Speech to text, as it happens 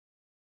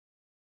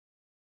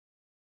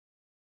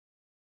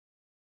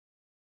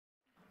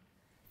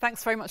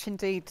Thanks very much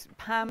indeed,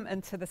 Pam,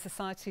 and to the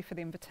Society for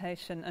the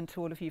invitation, and to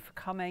all of you for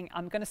coming.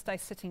 I'm going to stay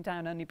sitting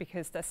down only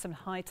because there's some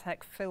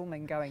high-tech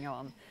filming going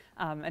on,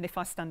 and if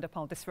I stand up,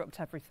 I'll disrupt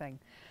everything.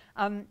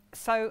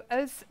 So,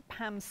 as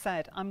Pam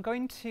said, I'm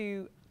going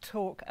to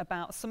talk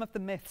about some of the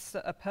myths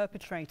that are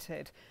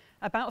perpetrated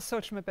about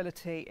social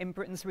mobility in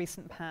Britain's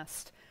recent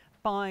past,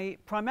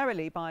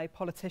 primarily by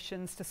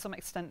politicians, to some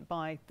extent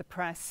by the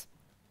press,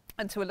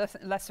 and to a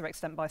lesser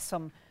extent by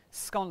some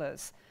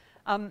scholars.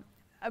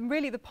 And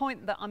really the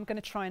point that I'm going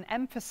to try and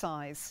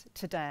emphasize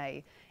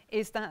today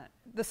is that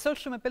the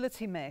social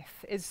mobility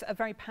myth is a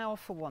very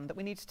powerful one that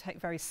we need to take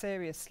very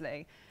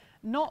seriously,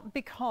 not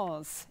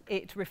because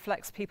it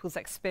reflects people's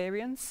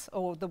experience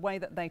or the way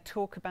that they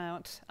talk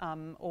about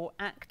or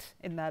act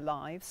in their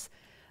lives,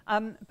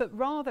 but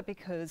rather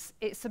because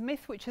it's a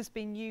myth which has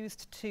been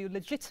used to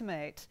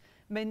legitimate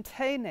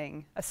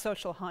maintaining a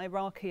social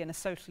hierarchy and a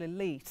social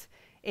elite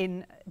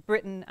in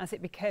Britain as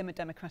it became a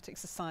democratic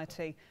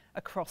society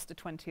across the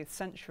 20th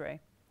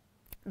century.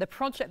 The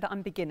project that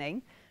I'm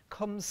beginning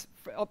comes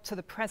up to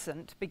the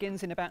present,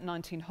 begins in about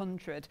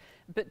 1900,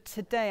 but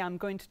today I'm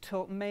going to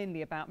talk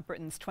mainly about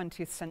Britain's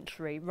 20th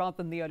century rather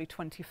than the early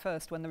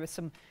 21st, when there are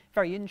some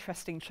very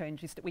interesting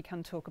changes that we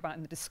can talk about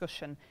in the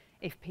discussion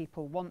if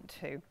people want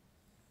to.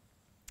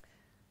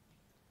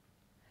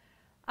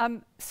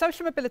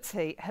 Social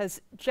mobility has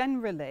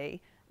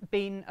generally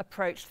been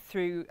approached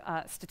through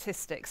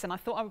statistics, and I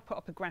thought I would put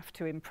up a graph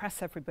to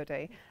impress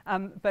everybody,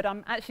 but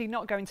I'm actually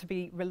not going to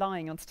be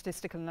relying on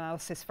statistical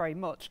analysis very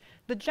much.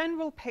 The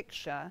general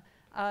picture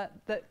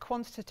that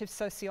quantitative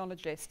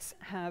sociologists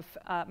have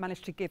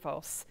managed to give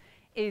us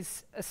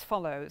is as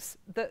follows: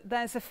 that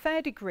there's a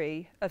fair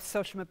degree of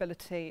social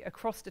mobility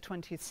across the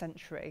 20th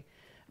century,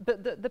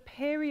 but the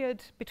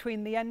period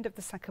between the end of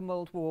the Second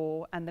World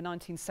War and the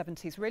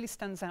 1970s really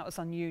stands out as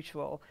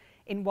unusual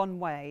in one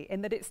way,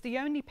 in that it's the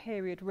only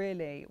period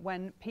really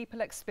when people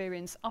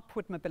experience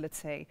upward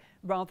mobility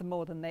rather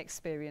more than they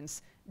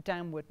experience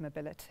downward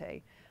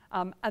mobility.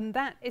 And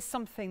that is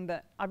something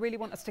that I really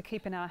want us to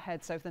keep in our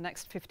heads over the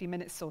next 50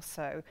 minutes or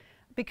so,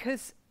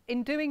 because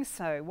in doing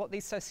so, what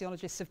these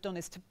sociologists have done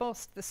is to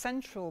bust the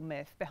central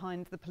myth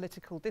behind the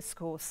political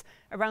discourse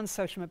around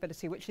social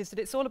mobility, which is that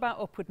it's all about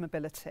upward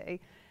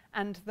mobility,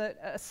 and that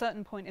at a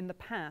certain point in the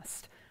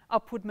past,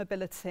 upward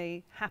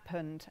mobility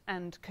happened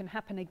and can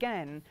happen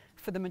again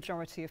for the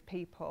majority of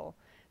people.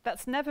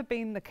 That's never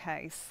been the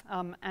case,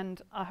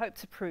 and I hope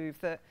to prove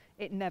that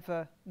it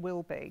never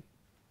will be.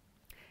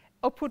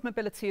 Upward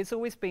mobility has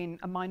always been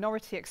a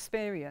minority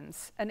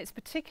experience, and it's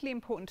particularly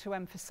important to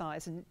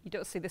emphasize, and you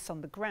don't see this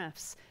on the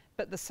graphs,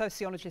 but the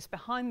sociologists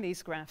behind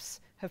these graphs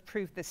have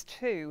proved this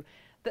too,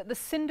 that the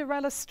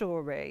Cinderella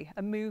story,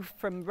 a move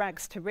from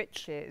rags to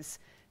riches,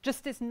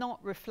 just is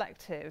not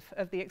reflective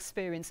of the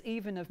experience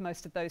even of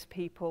most of those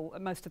people,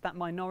 most of that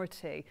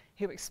minority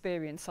who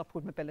experience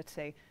upward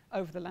mobility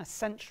over the last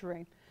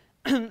century.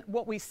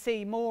 What we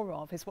see more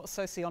of is what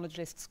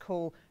sociologists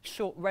call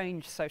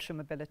short-range social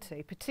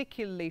mobility,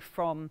 particularly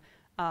from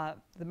the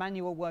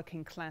manual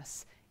working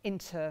class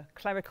into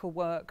clerical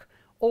work,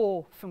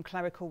 or from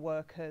clerical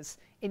workers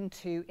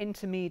into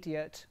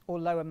intermediate or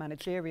lower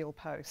managerial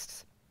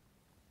posts.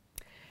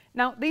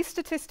 Now, these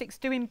statistics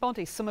do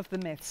embody some of the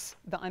myths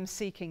that I'm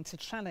seeking to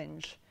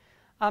challenge.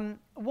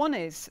 One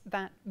is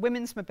that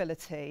women's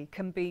mobility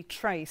can be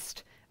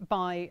traced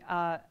by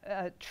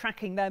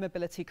tracking their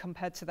mobility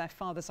compared to their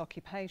father's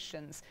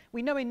occupations.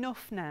 We know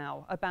enough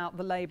now about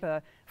the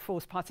labour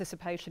force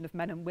participation of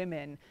men and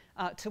women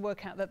to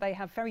work out that they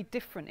have very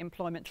different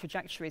employment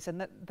trajectories,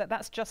 and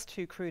that's just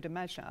too crude a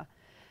measure.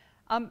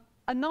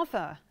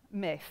 Another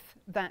myth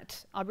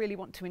that I really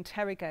want to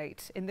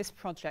interrogate in this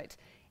project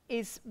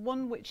is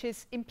one which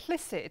is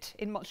implicit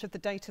in much of the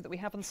data that we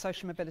have on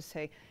social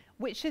mobility,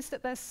 which is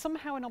that there's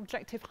somehow an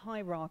objective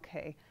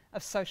hierarchy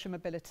of social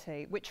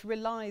mobility which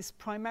relies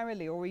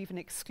primarily or even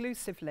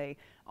exclusively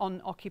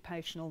on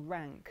occupational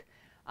rank.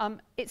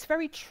 It's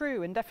very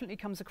true, and definitely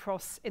comes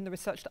across in the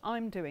research that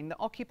I'm doing, that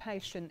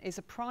occupation is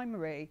a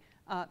primary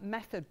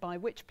method by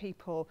which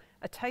people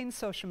attain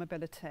social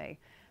mobility.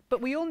 But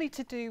we all need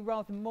to do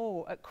rather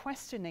more at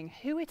questioning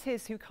who it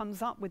is who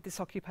comes up with this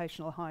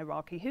occupational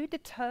hierarchy, who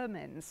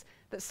determines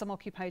that some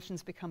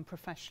occupations become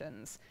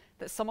professions,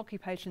 that some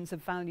occupations are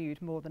valued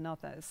more than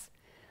others.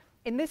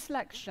 In this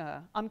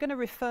lecture, I'm going to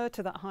refer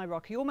to that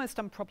hierarchy almost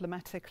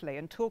unproblematically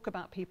and talk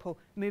about people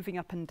moving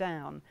up and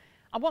down.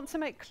 I want to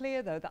make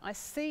clear, though, that I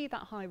see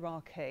that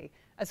hierarchy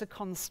as a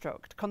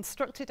construct,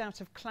 constructed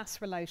out of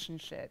class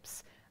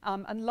relationships,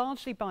 and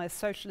largely by a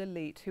social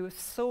elite who have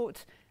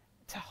sought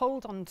to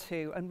hold on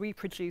to and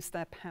reproduce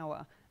their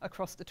power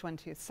across the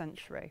 20th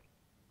century.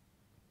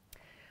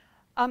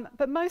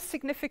 But most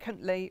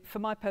significantly, for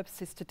my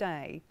purposes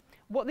today,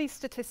 what these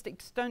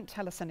statistics don't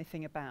tell us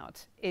anything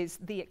about is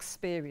the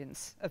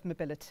experience of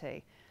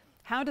mobility.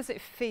 How does it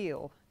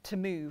feel to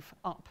move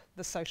up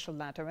the social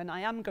ladder? And I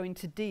am going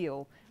to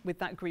deal with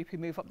that group who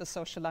move up the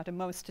social ladder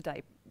most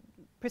today,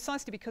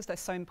 precisely because they're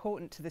so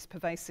important to this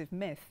pervasive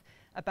myth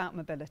about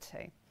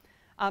mobility.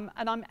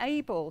 And I'm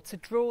able to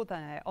draw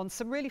there on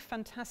some really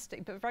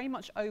fantastic but very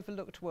much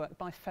overlooked work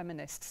by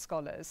feminist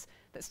scholars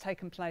that's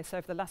taken place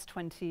over the last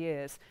 20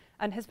 years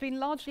and has been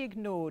largely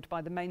ignored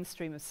by the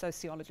mainstream of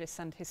sociologists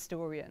and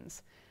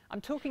historians. I'm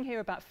talking here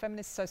about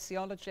feminist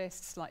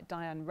sociologists like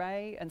Diane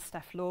Ray and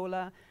Steph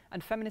Lawler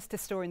and feminist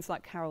historians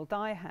like Carol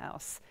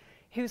Dyehouse,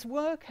 whose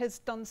work has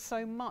done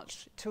so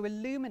much to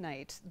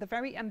illuminate the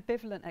very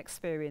ambivalent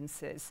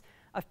experiences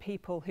of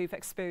people who've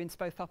experienced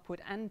both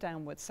upward and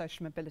downward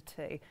social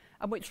mobility,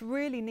 and which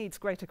really needs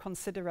greater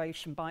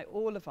consideration by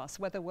all of us,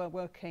 whether we're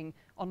working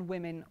on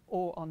women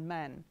or on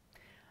men.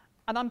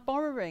 And I'm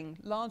borrowing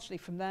largely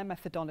from their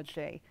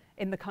methodology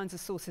in the kinds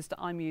of sources that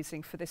I'm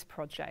using for this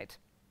project.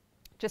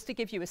 Just to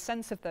give you a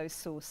sense of those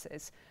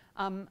sources,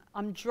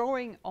 I'm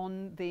drawing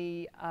on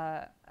the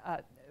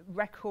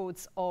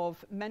records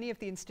of many of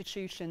the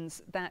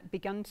institutions that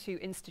began to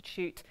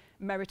institute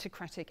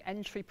meritocratic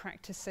entry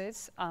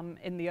practices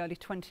in the early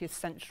 20th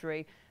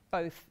century,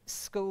 both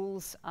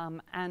schools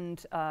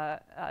and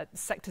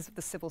sectors of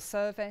the civil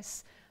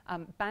service.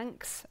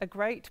 Banks are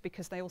great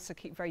because they also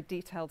keep very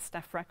detailed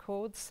staff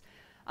records.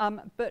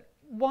 But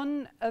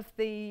one of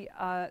the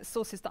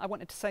sources that I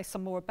wanted to say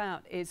some more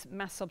about is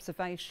mass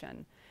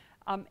observation.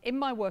 In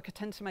my work, I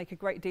tend to make a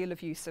great deal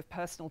of use of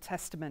personal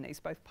testimonies,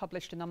 both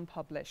published and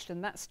unpublished,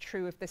 and that's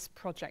true of this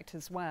project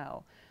as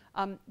well.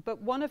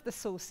 But one of the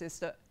sources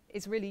that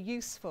is really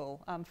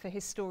useful for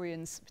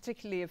historians,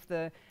 particularly of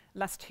the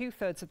last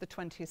two-thirds of the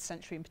 20th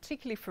century, and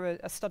particularly for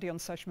a study on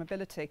social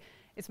mobility,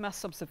 is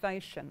mass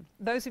observation.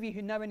 Those of you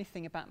who know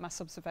anything about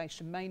mass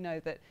observation may know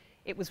that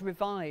it was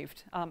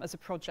revived as a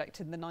project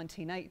in the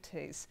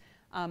 1980s,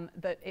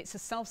 that it's a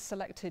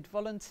self-selected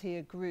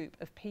volunteer group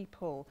of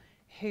people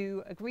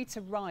who agree to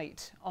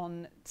write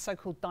on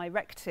so-called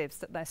directives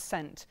that they're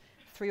sent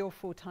 3 or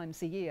 4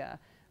 times a year.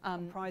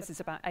 Comprises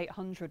about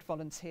 800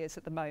 volunteers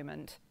at the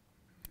moment.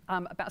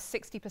 About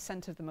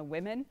 60% of them are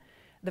women.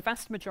 The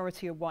vast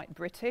majority are white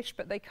British,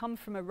 but they come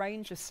from a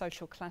range of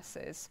social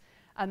classes,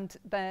 and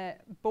they're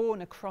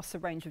born across a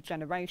range of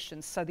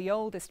generations. So the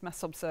oldest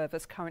mass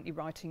observers currently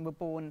writing were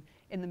born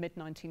in the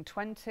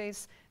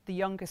mid-1920s. The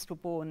youngest were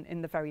born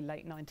in the very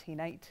late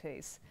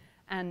 1980s.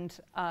 And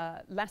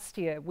last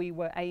year, we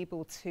were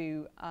able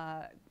to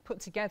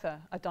put together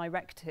a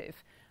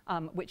directive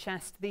which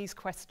asked these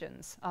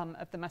questions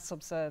of the mass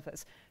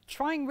observers,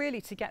 trying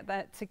really to get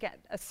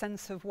a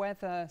sense of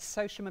whether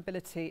social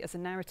mobility as a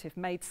narrative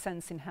made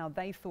sense in how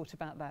they thought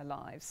about their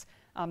lives.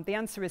 The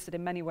answer is that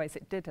in many ways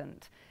it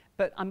didn't.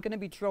 But I'm going to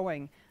be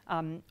drawing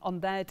on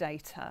their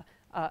data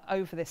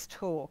over this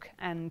talk,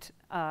 and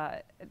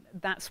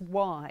that's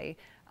why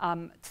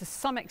to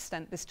some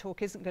extent this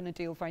talk isn't going to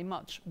deal very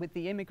much with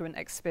the immigrant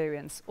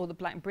experience or the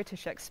Black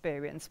British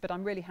experience, but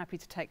I'm really happy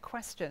to take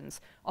questions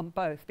on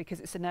both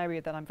because it's an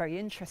area that I'm very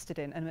interested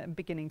in and am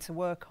beginning to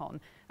work on,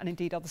 and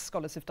indeed other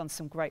scholars have done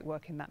some great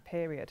work in that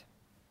period.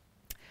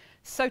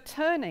 So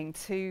turning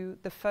to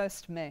the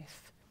first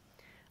myth,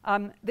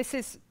 this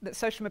is that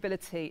social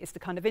mobility is the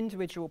kind of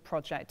individual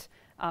project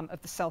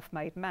of the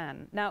self-made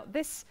man. Now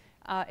this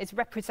is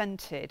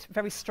represented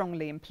very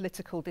strongly in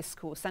political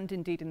discourse and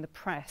indeed in the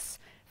press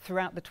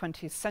throughout the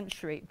 20th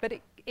century, but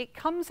it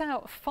comes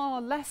out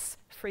far less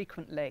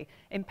frequently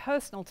in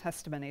personal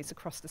testimonies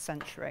across the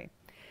century.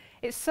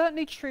 It's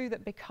certainly true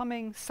that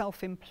becoming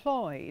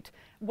self-employed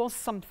was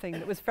something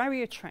that was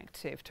very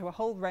attractive to a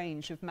whole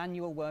range of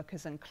manual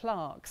workers and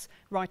clerks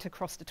right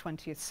across the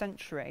 20th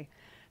century.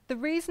 The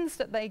reasons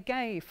that they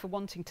gave for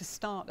wanting to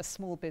start a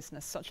small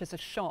business, such as a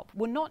shop,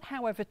 were not,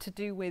 however, to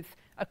do with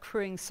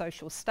accruing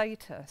social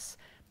status,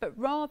 but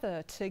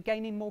rather to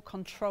gaining more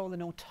control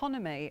and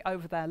autonomy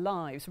over their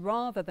lives,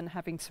 rather than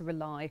having to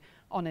rely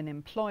on an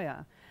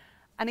employer.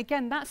 And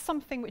again, that's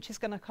something which is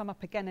going to come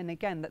up again and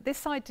again, that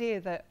this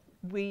idea that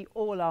we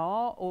all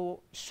are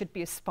or should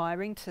be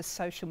aspiring to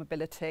social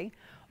mobility,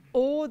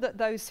 or that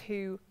those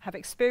who have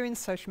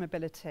experienced social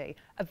mobility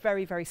are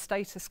very, very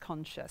status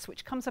conscious,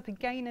 which comes up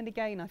again and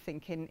again, I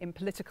think, in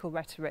political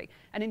rhetoric,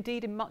 and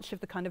indeed in much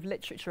of the kind of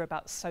literature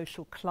about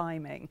social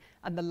climbing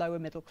and the lower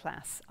middle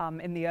class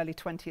in the early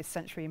 20th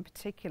century in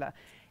particular,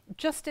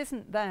 just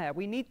isn't there.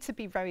 We need to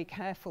be very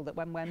careful that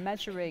when we're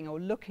measuring or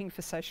looking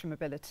for social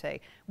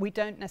mobility, we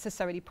don't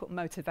necessarily put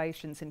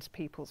motivations into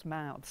people's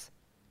mouths.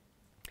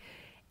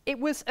 It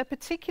was a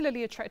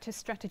particularly attractive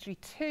strategy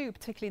too,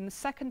 particularly in the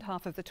second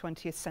half of the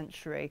 20th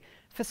century,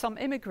 for some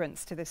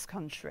immigrants to this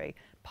country,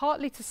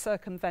 partly to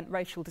circumvent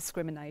racial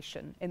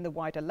discrimination in the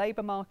wider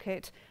labour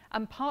market,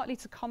 and partly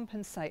to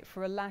compensate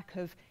for a lack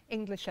of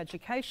English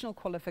educational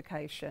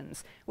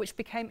qualifications, which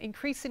became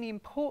increasingly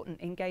important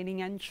in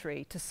gaining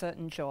entry to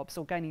certain jobs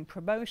or gaining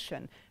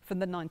promotion from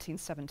the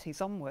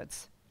 1970s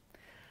onwards.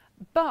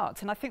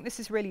 But, and I think this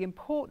is really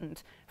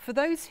important, for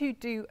those who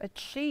do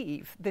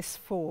achieve this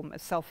form of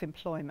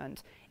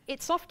self-employment,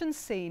 it's often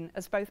seen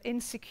as both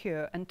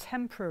insecure and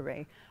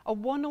temporary, a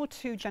 1 or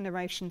 2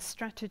 generation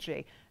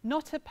strategy,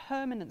 not a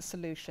permanent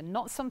solution,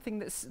 not something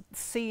that's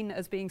seen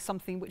as being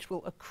something which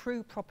will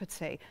accrue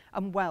property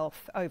and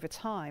wealth over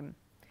time.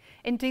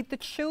 Indeed, the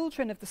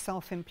children of the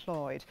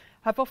self-employed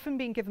have often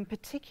been given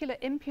particular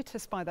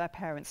impetus by their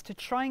parents to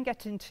try and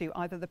get into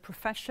either the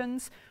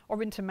professions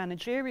or into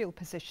managerial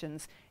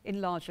positions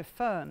in larger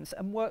firms,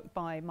 and work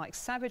by Mike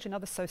Savage and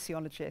other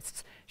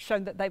sociologists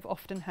shown that they've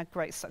often had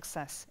great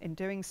success in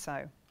doing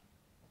so.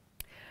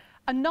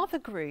 Another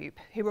group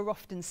who are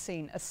often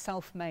seen as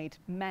self-made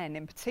men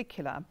in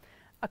particular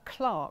are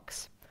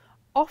clerks,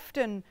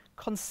 often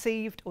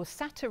conceived or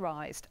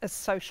satirized as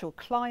social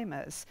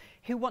climbers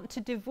who want to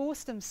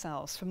divorce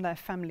themselves from their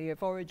family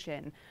of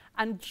origin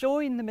and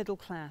join the middle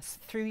class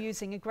through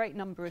using a great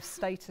number of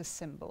status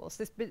symbols.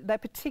 They're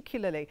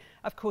particularly,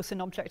 of course,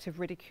 an object of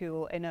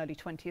ridicule in early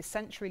 20th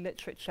century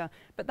literature,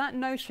 but that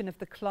notion of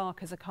the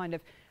clerk as a kind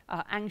of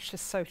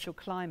anxious social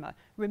climber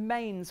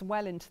remains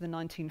well into the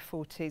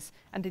 1940s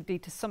and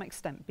indeed to some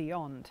extent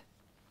beyond.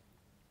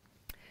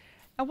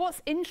 Now,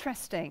 what's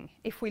interesting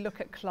if we look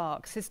at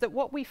clerks is that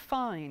what we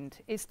find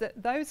is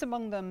that those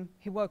among them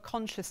who were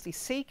consciously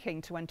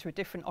seeking to enter a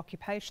different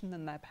occupation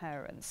than their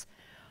parents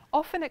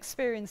often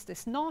experience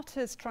this not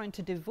as trying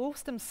to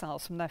divorce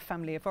themselves from their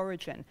family of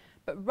origin,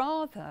 but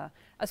rather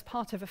as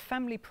part of a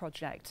family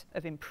project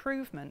of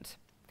improvement.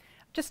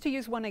 Just to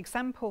use one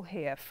example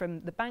here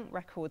from the bank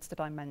records that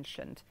I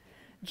mentioned,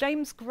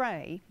 James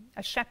Gray,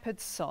 a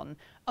shepherd's son,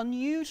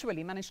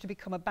 unusually managed to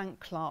become a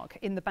bank clerk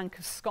in the Bank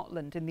of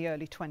Scotland in the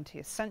early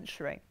 20th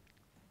century.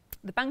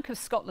 The Bank of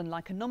Scotland,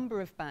 like a number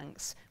of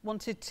banks,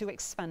 wanted to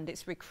expand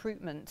its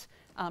recruitment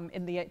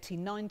in the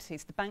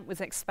 1890s. The bank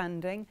was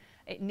expanding.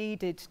 It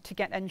needed to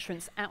get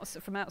entrants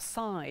from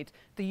outside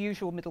the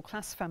usual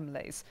middle-class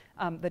families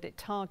that it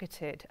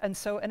targeted. And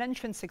so an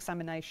entrance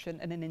examination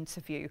and an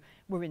interview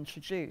were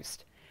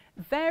introduced.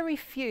 Very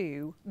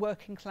few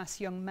working-class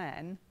young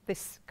men,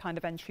 this kind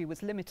of entry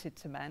was limited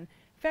to men,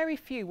 very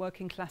few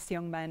working-class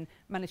young men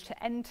managed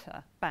to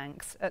enter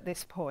banks at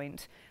this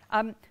point.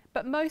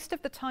 But most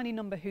of the tiny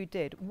number who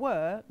did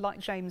were, like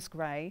James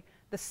Gray,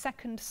 the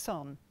second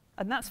son,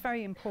 and that's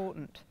very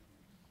important.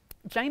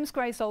 James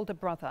Gray's older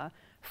brother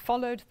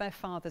followed their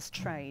father's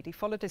trade. He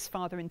followed his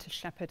father into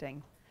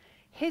shepherding.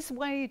 His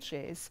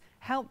wages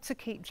helped to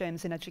keep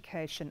James in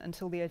education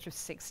until the age of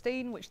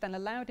 16, which then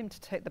allowed him to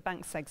take the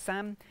bank's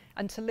exam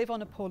and to live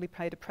on a poorly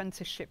paid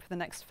apprenticeship for the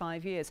next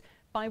 5 years,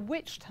 by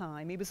which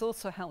time he was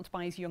also helped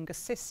by his younger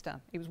sister.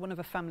 He was one of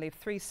a family of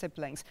 3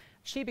 siblings.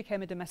 She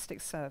became a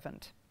domestic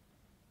servant.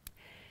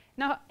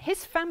 Now,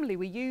 his family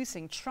were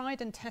using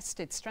tried and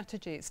tested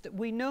strategies that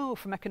we know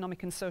from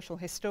economic and social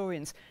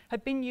historians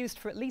had been used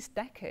for at least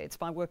decades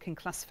by working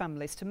class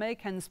families to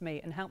make ends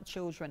meet and help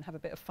children have a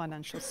bit of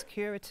financial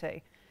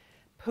security.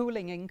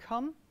 Pooling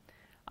income,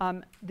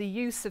 the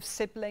use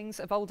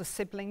of older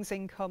siblings'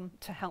 income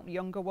to help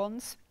younger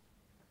ones,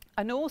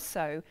 and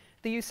also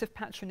the use of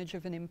patronage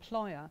of an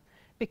employer,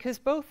 because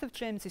both of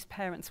James's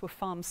parents were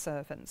farm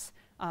servants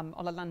on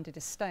a landed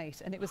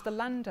estate, and it was the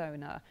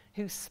landowner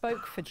who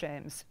spoke for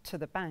James to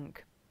the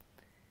bank.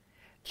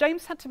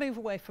 James had to move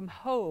away from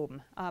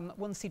home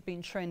once he'd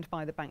been trained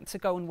by the bank to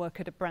go and work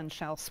at a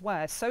branch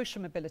elsewhere.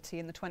 Social mobility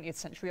in the 20th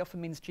century often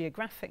means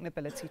geographic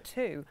mobility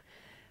too.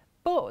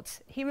 But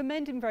he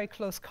remained in very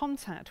close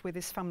contact with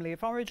his family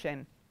of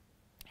origin.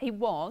 He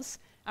was,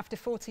 after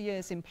 40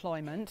 years'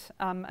 employment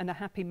and a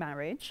happy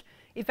marriage,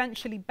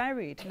 eventually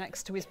buried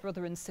next to his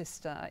brother and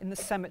sister in the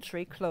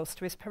cemetery close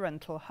to his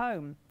parental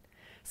home.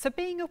 So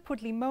being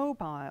upwardly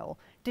mobile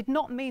did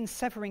not mean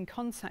severing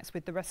contacts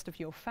with the rest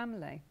of your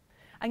family.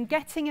 And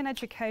getting an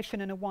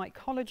education and a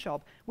white-collar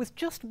job was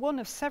just one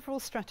of several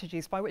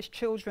strategies by which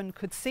children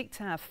could seek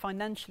to have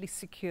financially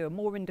secure,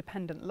 more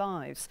independent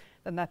lives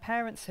than their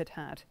parents had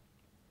had.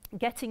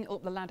 Getting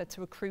up the ladder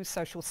to accrue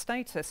social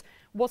status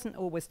wasn't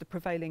always the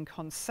prevailing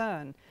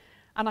concern.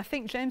 And I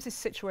think James's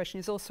situation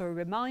is also a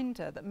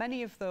reminder that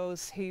many of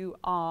those who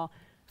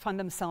find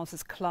themselves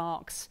as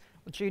clerks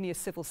or junior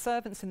civil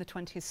servants in the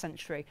 20th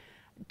century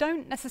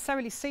don't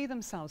necessarily see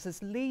themselves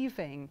as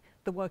leaving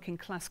the working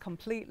class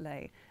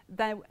completely.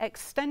 Their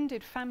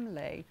extended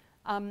family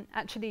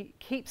actually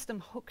keeps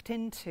them hooked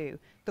into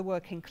the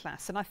working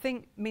class, and I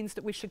think means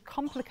that we should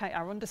complicate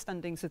our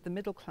understandings of the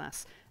middle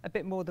class a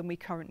bit more than we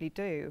currently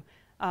do.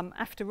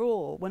 After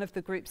all, one of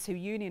the groups who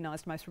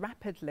unionised most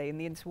rapidly in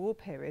the interwar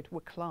period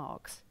were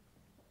clerks.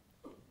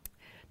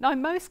 Now, in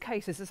most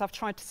cases, as I've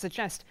tried to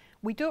suggest,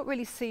 we don't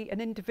really see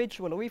an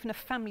individual or even a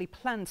family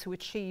plan to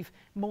achieve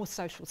more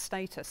social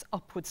status,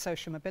 upward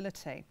social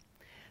mobility.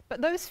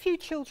 But those few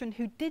children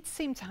who did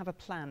seem to have a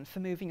plan for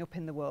moving up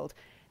in the world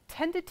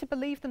tended to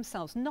believe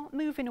themselves not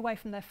moving away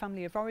from their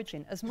family of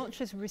origin as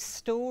much as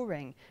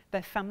restoring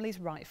their family's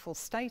rightful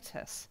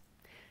status.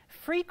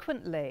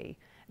 Frequently,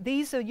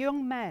 these are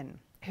young men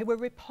who were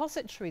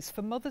repositories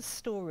for mothers'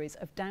 stories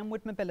of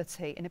downward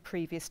mobility in a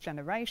previous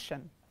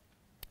generation.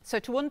 So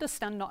to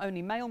understand not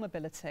only male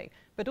mobility,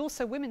 but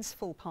also women's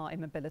full part in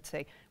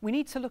mobility, we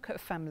need to look at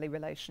family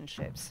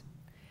relationships.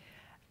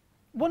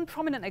 One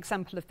prominent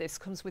example of this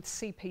comes with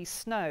C.P.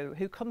 Snow,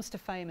 who comes to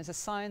fame as a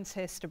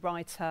scientist, a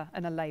writer,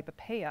 and a Labour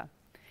peer.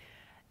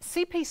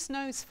 C.P.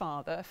 Snow's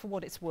father, for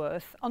what it's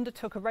worth,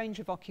 undertook a range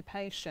of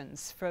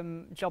occupations,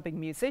 from jobbing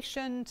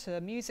musician to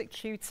music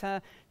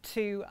tutor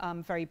to,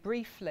 very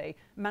briefly,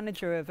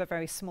 manager of a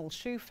very small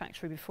shoe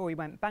factory before he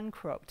went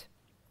bankrupt.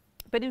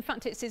 But in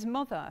fact, it's his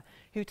mother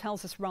who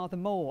tells us rather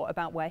more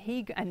about where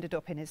he ended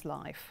up in his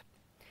life.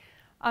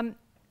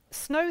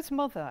 Snow's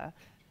mother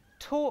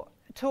taught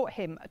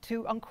him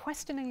to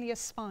unquestioningly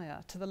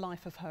aspire to the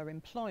life of her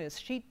employers.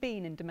 She'd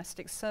been in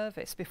domestic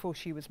service before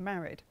she was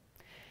married.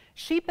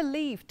 She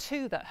believed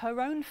too that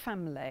her own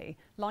family,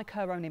 like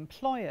her own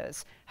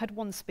employers, had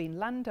once been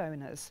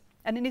landowners.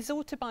 And in his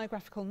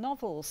autobiographical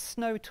novels,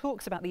 Snow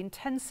talks about the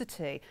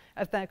intensity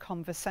of their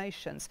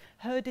conversations,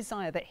 her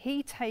desire that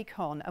he take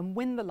on and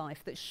win the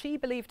life that she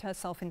believed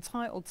herself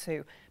entitled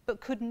to,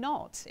 but could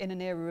not, in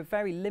an era of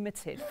very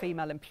limited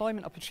female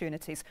employment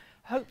opportunities,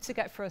 hope to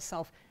get for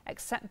herself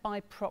except by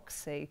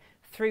proxy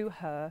through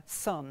her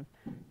son,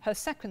 her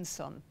second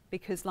son,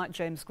 because like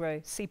James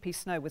Gray, C.P.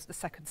 Snow was the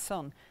second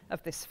son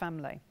of this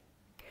family.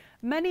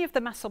 Many of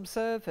the mass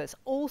observers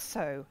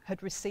also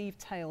had received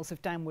tales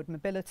of downward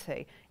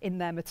mobility in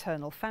their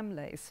maternal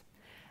families.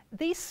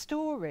 These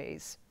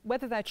stories,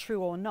 whether they're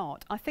true or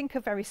not, I think are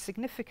very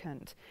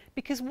significant,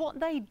 because what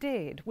they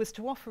did was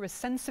to offer a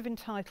sense of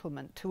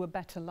entitlement to a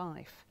better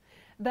life.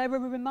 They're a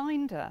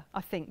reminder, I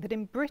think, that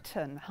in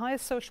Britain, higher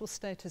social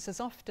status has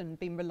often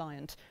been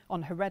reliant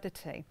on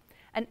heredity.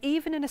 And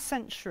even in a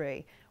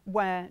century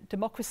where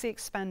democracy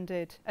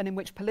expanded and in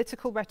which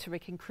political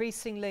rhetoric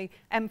increasingly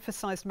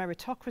emphasised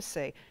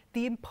meritocracy,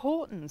 the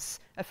importance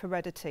of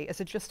heredity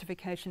as a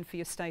justification for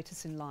your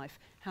status in life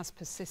has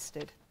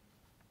persisted.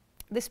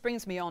 This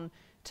brings me on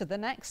to the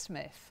next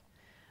myth,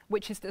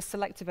 which is that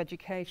selective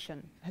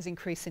education has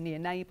increasingly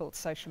enabled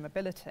social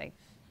mobility.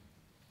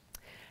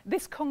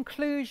 This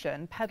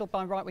conclusion, peddled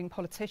by right-wing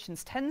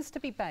politicians, tends to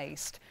be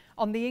based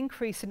on the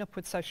increase in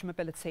upward social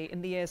mobility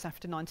in the years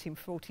after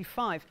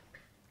 1945.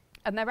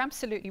 And they're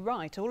absolutely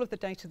right. All of the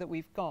data that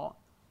we've got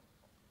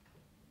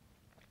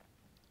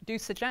do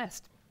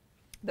suggest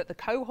that the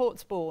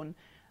cohorts born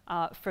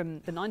from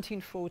the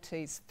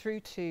 1940s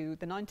through to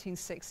the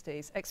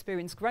 1960s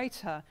experienced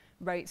greater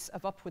rates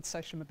of upward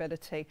social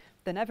mobility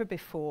than ever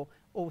before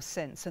or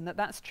since, and that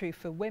that's true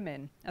for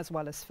women as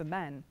well as for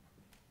men.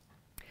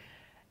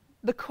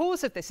 The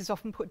cause of this is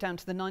often put down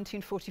to the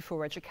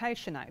 1944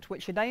 Education Act,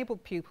 which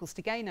enabled pupils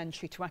to gain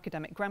entry to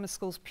academic grammar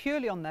schools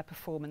purely on their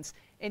performance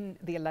in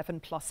the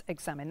 11+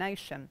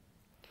 examination.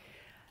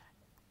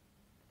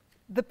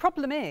 The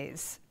problem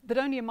is that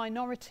only a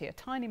minority, a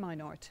tiny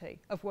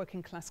minority, of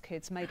working class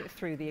kids made it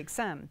through the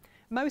exam.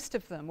 Most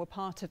of them were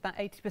part of that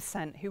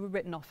 80% who were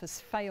written off as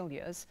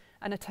failures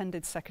and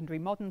attended secondary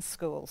modern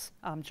schools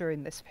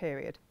during this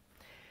period.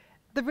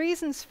 The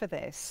reasons for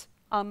this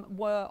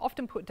were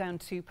often put down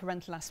to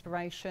parental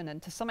aspiration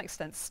and to some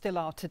extent still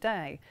are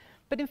today.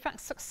 But in fact,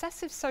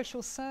 successive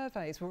social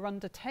surveys were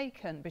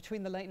undertaken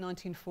between the late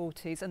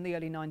 1940s and the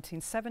early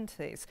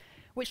 1970s,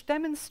 which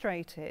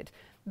demonstrated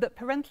that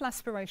parental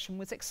aspiration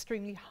was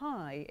extremely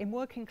high in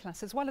working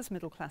class as well as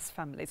middle class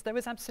families. There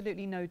was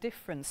absolutely no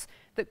difference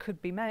that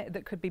could be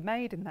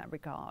made in that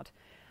regard.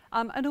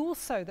 And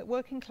also that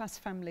working class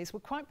families were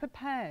quite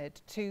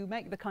prepared to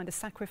make the kind of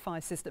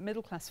sacrifices that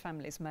middle class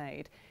families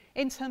made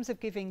in terms of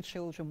giving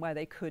children where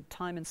they could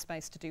time and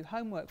space to do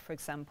homework, for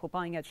example,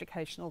 buying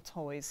educational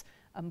toys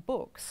and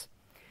books.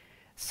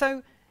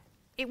 So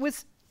it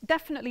was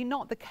definitely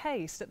not the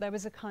case that there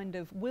was a kind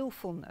of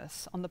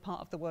willfulness on the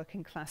part of the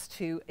working class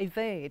to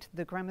evade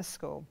the grammar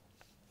school.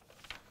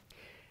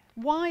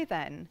 Why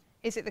then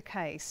is it the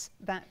case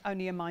that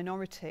only a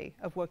minority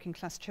of working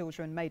class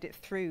children made it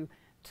through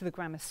to the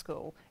grammar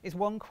school is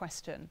one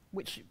question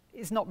which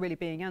is not really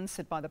being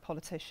answered by the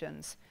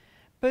politicians.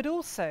 But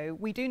also,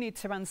 we do need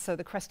to answer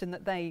the question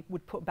that they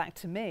would put back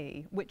to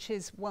me, which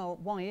is, well,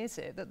 why is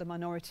it that the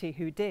minority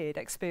who did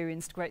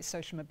experienced great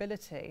social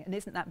mobility, and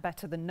isn't that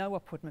better than no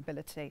upward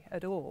mobility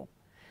at all?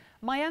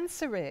 My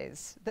answer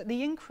is that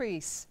the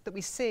increase that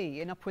we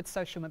see in upward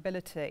social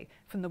mobility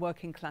from the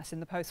working class in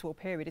the post-war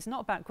period is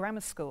not about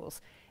grammar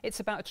schools, it's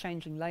about a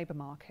changing labour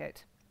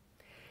market.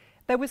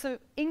 There was an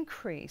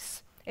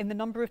increase in the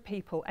number of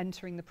people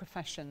entering the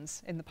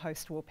professions in the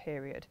post-war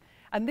period.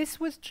 And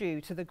this was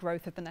due to the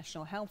growth of the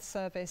National Health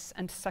Service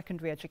and to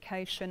secondary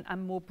education,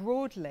 and more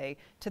broadly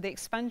to the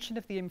expansion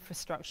of the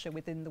infrastructure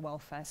within the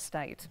welfare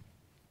state.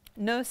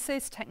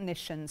 Nurses,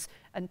 technicians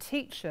and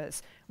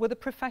teachers were the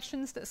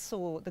professions that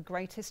saw the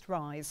greatest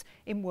rise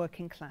in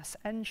working class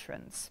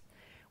entrance.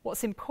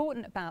 What's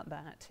important about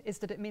that is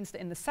that it means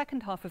that in the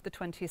second half of the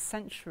 20th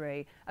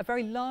century, a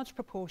very large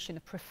proportion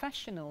of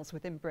professionals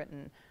within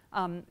Britain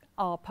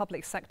are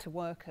public sector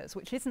workers,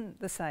 which isn't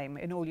the same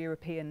in all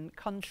European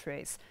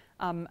countries,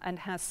 and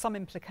has some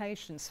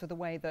implications for the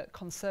way that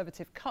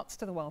conservative cuts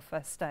to the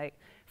welfare state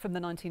from the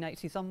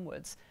 1980s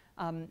onwards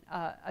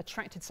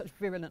attracted such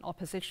virulent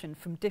opposition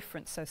from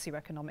different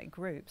socioeconomic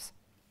groups.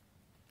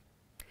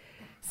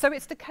 So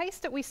it's the case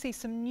that we see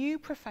some new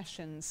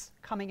professions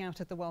coming out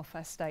of the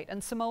welfare state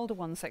and some older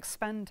ones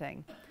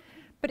expanding.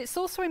 But it's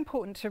also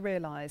important to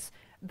realise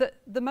that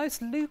the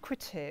most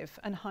lucrative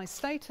and high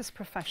status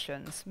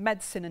professions,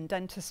 medicine and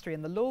dentistry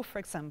and the law, for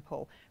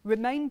example,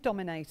 remain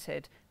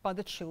dominated by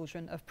the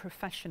children of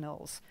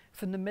professionals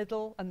from the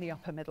middle and the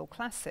upper middle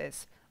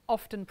classes,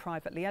 often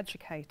privately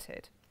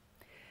educated.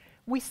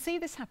 We see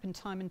this happen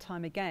time and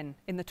time again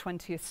in the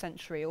 20th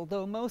century,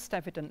 although most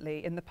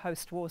evidently in the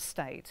post-war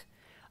state.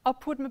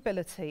 Upward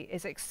mobility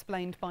is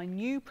explained by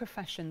new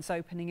professions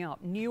opening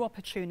up, new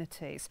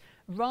opportunities,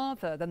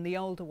 rather than the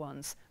older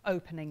ones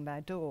opening their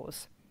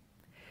doors.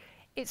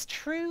 It's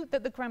true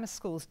that the grammar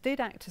schools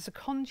did act as a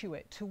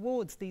conduit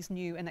towards these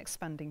new and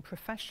expanding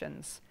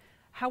professions.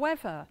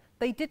 However,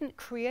 they didn't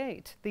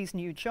create these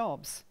new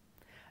jobs,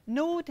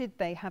 nor did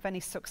they have any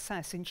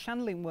success in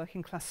channeling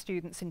working class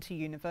students into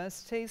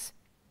universities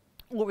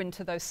or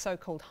into those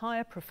so-called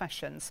higher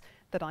professions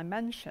that I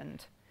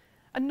mentioned.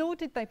 And nor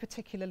did they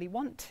particularly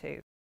want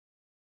to.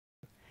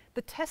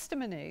 The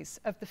testimonies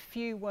of the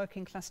few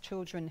working class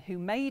children who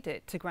made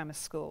it to grammar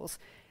schools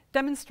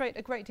demonstrate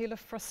a great deal of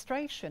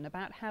frustration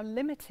about how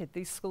limited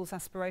these schools'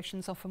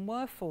 aspirations often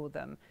were for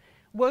them.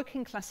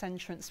 Working class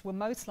entrants were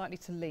most likely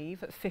to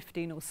leave at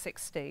 15 or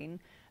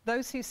 16.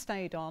 Those who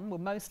stayed on were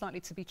most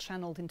likely to be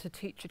channeled into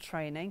teacher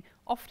training,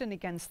 often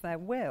against their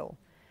will.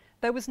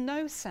 There was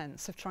no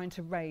sense of trying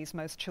to raise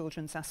most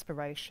children's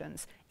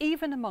aspirations,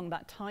 even among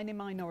that tiny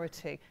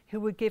minority who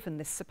were given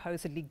this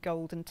supposedly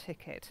golden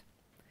ticket.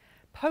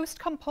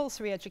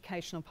 Post-compulsory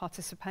educational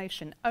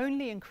participation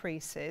only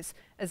increases,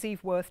 as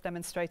Eve Worth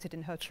demonstrated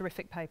in her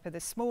terrific paper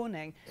this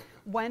morning,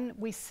 when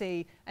we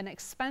see an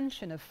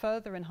expansion of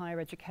further and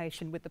higher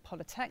education with the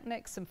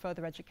polytechnics and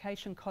further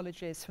education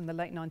colleges from the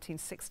late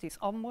 1960s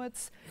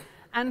onwards,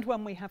 and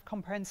when we have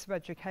comprehensive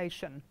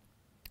education,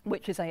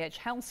 which, as A.H.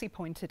 Halsey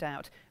pointed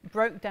out,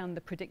 broke down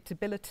the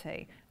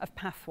predictability of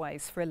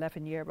pathways for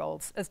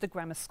 11-year-olds as the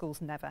grammar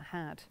schools never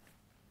had.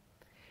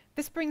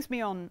 This brings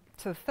me on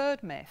to the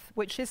third myth,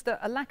 which is that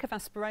a lack of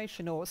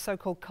aspiration or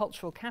so-called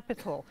cultural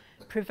capital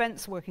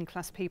prevents working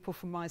class people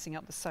from rising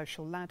up the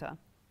social ladder.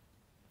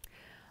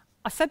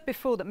 I said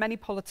before that many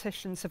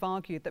politicians have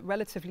argued that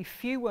relatively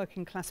few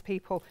working class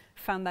people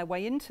found their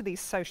way into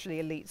these socially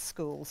elite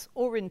schools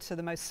or into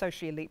the most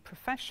socially elite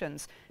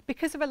professions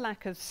because of a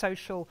lack of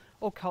social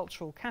or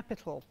cultural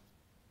capital,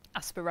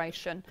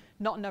 aspiration,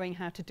 not knowing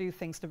how to do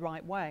things the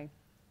right way.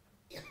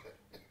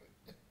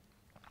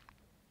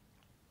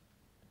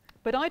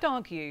 But I'd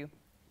argue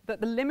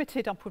that the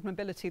limited upward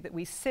mobility that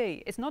we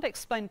see is not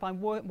explained by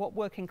what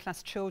working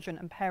class children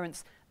and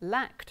parents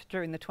lacked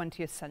during the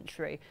 20th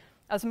century,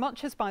 as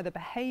much as by the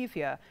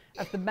behaviour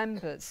of the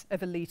members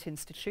of elite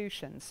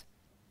institutions.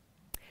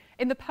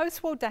 In the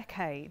post-war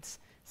decades,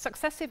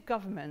 successive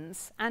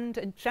governments and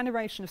a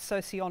generation of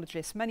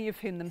sociologists, many of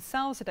whom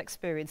themselves had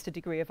experienced a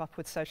degree of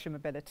upward social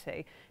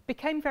mobility,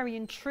 became very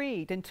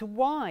intrigued into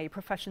why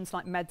professions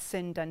like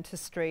medicine,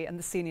 dentistry and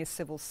the senior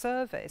civil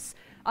service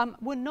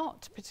were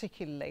not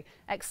particularly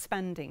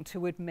expanding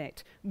to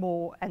admit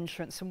more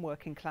entrants from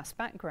working class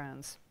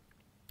backgrounds.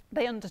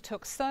 They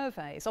undertook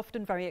surveys,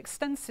 often very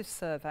extensive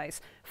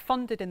surveys,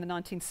 funded in the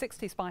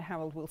 1960s by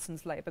Harold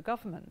Wilson's Labour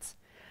government.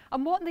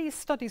 And what these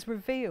studies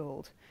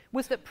revealed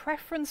was that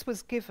preference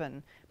was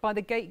given by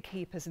the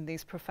gatekeepers in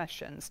these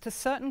professions to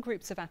certain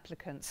groups of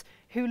applicants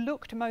who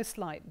looked most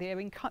like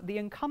the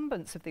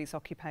incumbents of these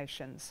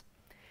occupations.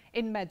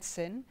 In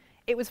medicine,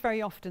 it was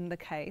very often the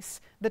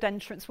case that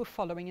entrants were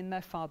following in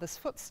their father's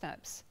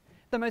footsteps.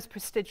 The most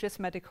prestigious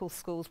medical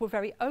schools were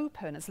very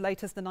open as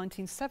late as the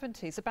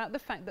 1970s about the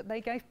fact that they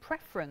gave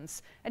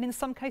preference and in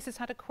some cases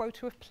had a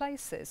quota of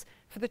places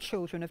for the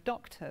children of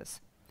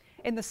doctors.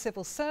 In the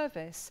civil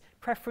service,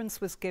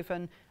 preference was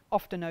given,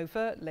 often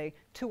overtly,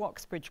 to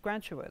Oxbridge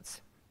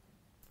graduates.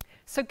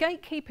 So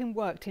gatekeeping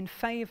worked in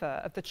favour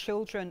of the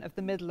children of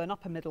the middle and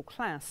upper middle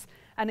class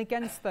and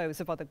against those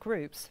of other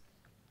groups.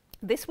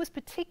 This was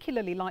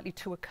particularly likely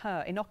to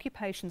occur in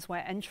occupations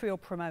where entry or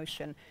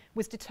promotion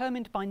was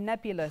determined by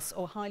nebulous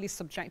or highly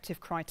subjective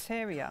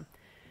criteria.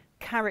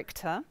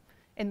 Character,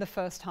 in the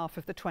first half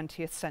of the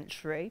 20th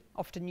century,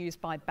 often used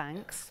by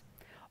banks,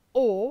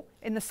 or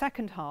in the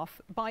second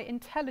half by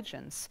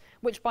intelligence,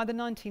 which by the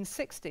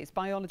 1960s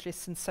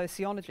biologists and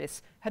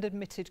sociologists had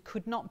admitted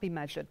could not be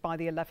measured by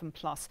the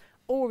 11+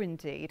 or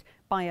indeed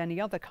by any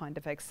other kind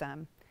of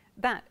exam.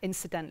 That,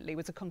 incidentally,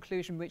 was a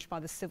conclusion reached by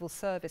the civil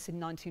service in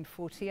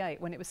 1948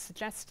 when it was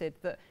suggested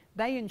that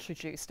they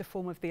introduced a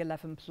form of the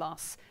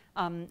 11+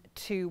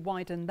 to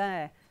widen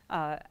their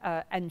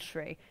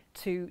entry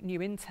to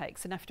new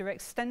intakes. And after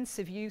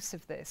extensive use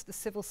of this, the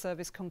civil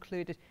service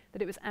concluded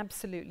that it was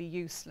absolutely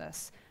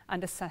useless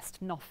and assessed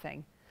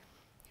nothing.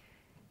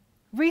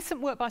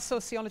 Recent work by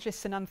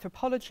sociologists and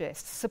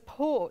anthropologists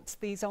supports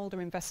these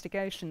older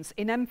investigations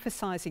in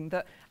emphasising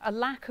that a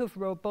lack of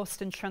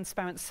robust and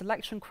transparent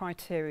selection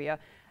criteria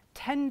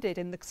tended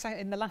in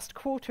the last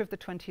quarter of the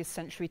 20th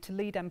century to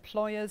lead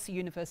employers,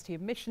 university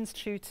admissions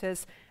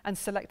tutors and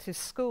selective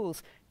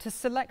schools to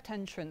select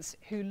entrants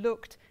who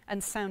looked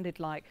and sounded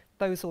like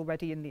those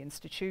already in the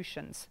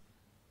institutions.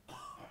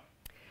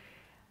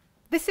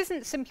 This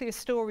isn't simply a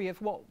story of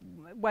what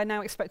we're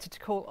now expected to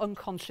call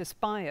unconscious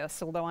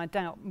bias, although I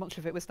doubt much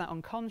of it was that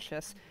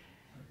unconscious.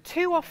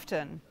 Too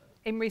often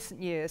in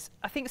recent years,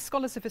 I think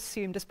scholars have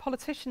assumed, as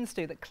politicians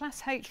do, that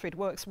class hatred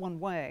works one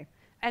way,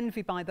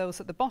 envy by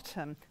those at the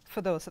bottom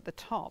for those at the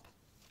top.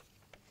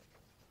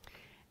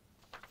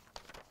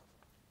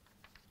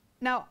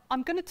 Now,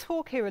 I'm going to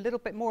talk here a little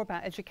bit more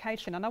about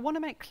education, and I want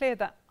to make clear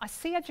that I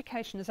see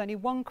education as only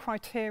one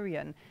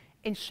criterion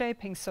in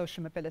shaping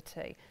social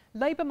mobility.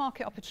 Labour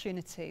market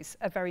opportunities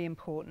are very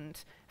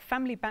important.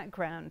 Family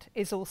background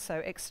is also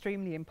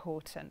extremely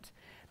important.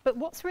 But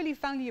what's really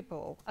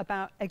valuable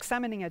about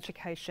examining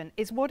education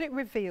is what it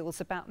reveals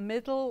about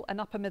middle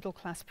and upper middle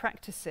class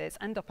practices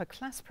and upper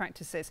class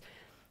practices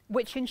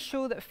which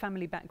ensure that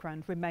family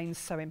background remains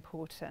so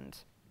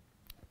important.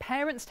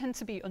 Parents tend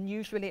to be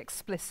unusually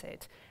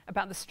explicit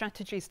about the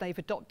strategies they've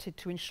adopted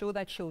to ensure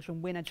their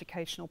children win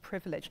educational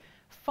privilege,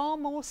 far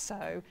more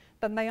so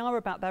than they are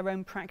about their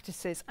own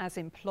practices as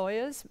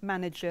employers,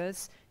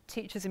 managers,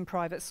 teachers in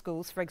private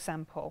schools, for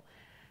example.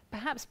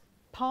 Perhaps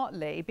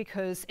partly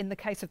because in the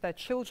case of their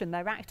children,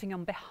 they're acting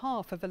on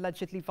behalf of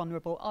allegedly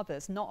vulnerable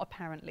others, not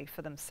apparently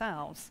for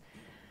themselves.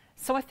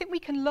 So I think we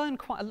can learn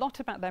quite a lot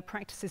about their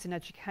practices in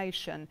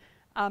education.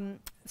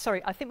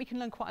 I think we can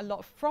learn quite a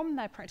lot from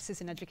their practices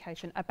in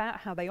education about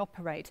how they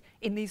operate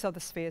in these other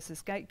spheres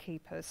as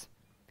gatekeepers.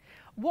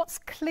 What's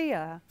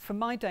clear from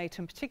my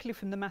data, and particularly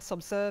from the mass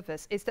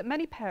observers, is that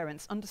many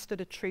parents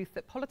understood a truth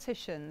that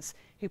politicians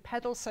who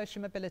peddle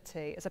social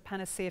mobility as a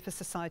panacea for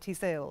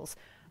society's ills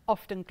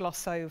often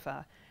gloss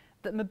over,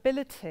 that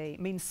mobility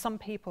means some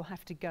people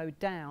have to go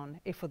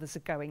down if others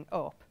are going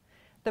up.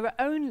 There are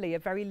only a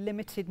very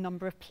limited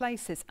number of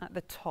places at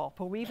the top,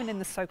 or even in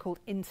the so-called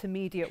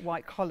intermediate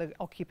white-collar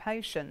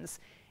occupations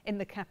in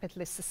the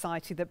capitalist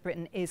society that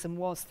Britain is and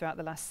was throughout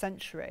the last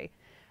century.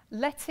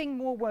 Letting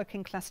more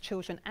working-class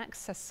children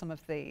access some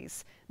of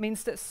these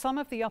means that some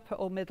of the upper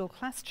or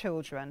middle-class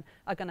children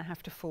are going to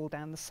have to fall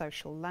down the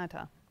social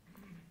ladder.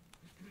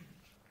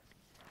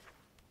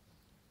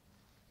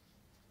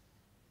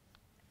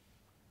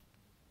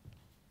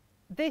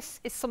 This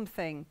is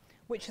something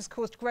which has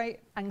caused great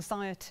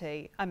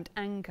anxiety and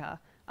anger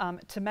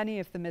to many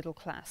of the middle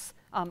class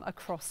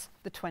across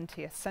the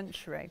 20th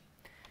century.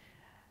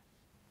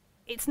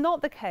 It's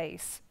not the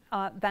case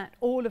that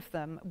all of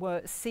them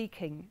were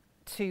seeking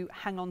to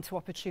hang on to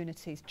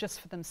opportunities just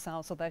for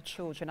themselves or their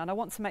children. And I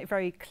want to make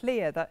very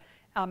clear that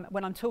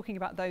when I'm talking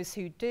about those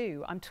who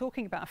do, I'm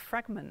talking about a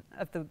fragment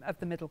of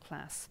the middle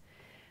class.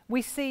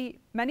 We see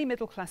many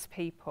middle class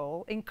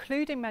people,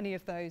 including many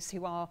of those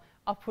who are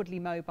upwardly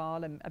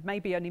mobile and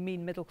maybe only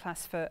mean middle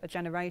class for a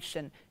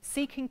generation,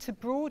 seeking to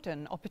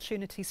broaden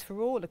opportunities for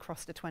all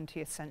across the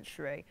 20th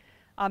century.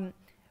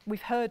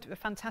 We've heard a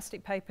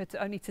fantastic paper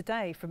only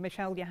today from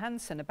Michelle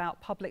Johansson about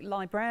public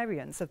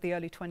librarians of the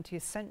early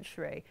 20th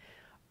century.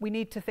 We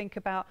need to think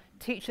about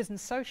teachers and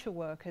social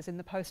workers in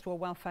the post-war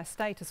welfare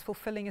state as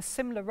fulfilling a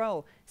similar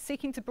role,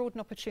 seeking to broaden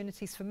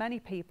opportunities for many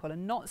people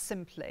and not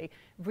simply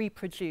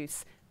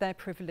reproduce their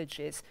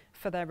privileges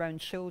for their own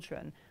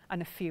children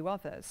and a few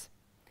others.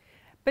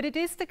 But it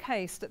is the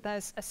case that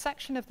there's a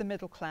section of the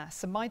middle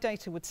class, and my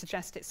data would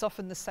suggest it's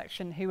often the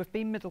section who have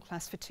been middle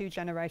class for 2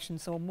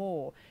 generations or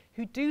more,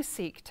 who do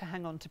seek to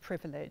hang on to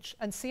privilege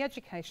and see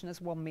education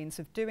as one means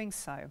of doing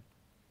so.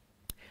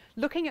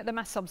 Looking at the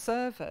mass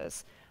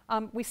observers,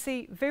 we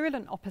see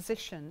virulent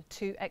opposition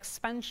to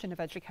expansion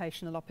of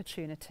educational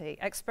opportunity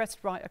expressed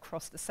right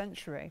across the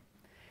century.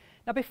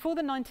 Now, before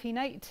the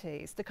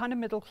 1980s, the kind of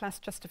middle class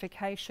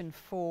justification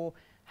for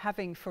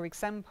having, for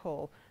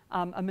example,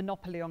 a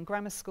monopoly on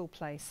grammar school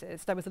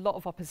places, there was a lot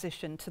of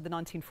opposition to the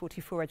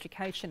 1944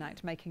 Education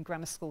Act making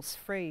grammar schools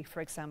free,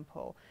 for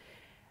example.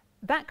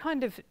 That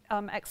kind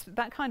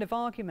of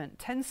argument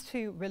tends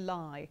to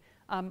rely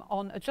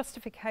on a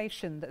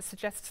justification that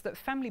suggests that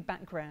family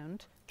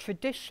background,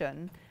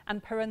 tradition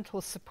and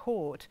parental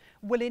support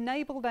will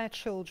enable their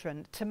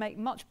children to make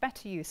much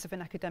better use of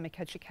an academic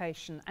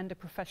education and a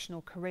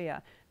professional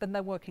career than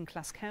their working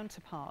class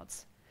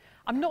counterparts.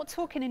 I'm not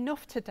talking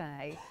enough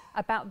today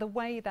about the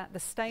way that the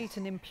state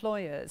and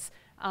employers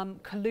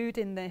collude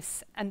in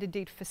this and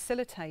indeed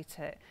facilitate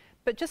it,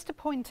 but just to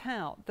point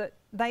out that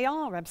they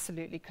are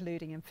absolutely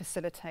colluding and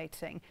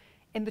facilitating.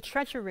 In the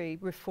Treasury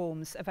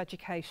reforms of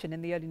education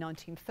in the early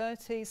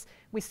 1930s,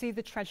 we see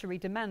the Treasury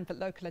demand that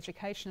local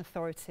education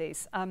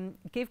authorities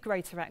give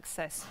greater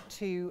access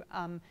to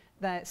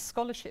their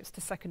scholarships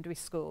to secondary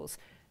schools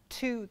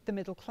to the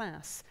middle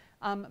class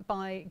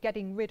by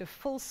getting rid of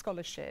full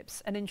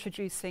scholarships and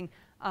introducing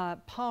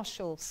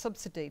partial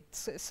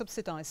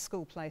subsidised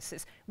school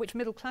places, which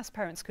middle class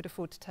parents could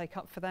afford to take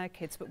up for their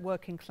kids, but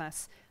working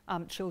class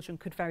children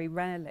could very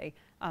rarely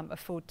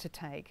afford to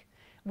take.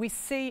 We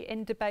see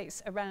in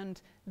debates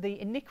around the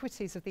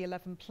iniquities of the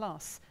 11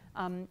 plus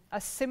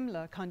a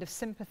similar kind of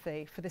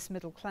sympathy for this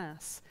middle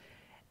class.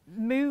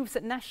 Moves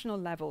at national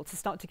level to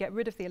start to get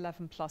rid of the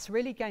 11 plus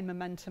really gained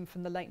momentum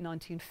from the late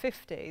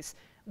 1950s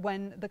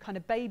when the kind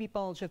of baby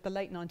bulge of the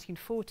late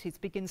 1940s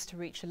begins to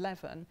reach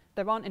 11,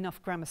 there aren't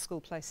enough grammar school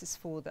places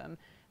for them,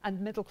 and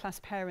middle-class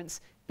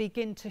parents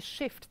begin to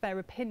shift their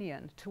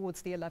opinion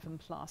towards the 11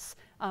 plus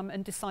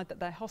and decide that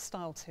they're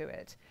hostile to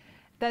it.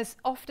 There's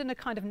often a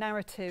kind of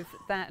narrative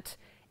that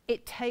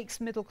it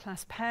takes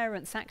middle-class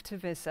parents'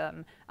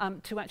 activism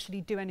to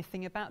actually do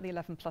anything about the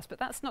 11 plus, but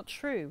that's not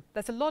true.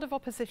 There's a lot of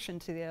opposition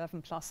to the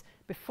 11 plus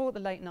before the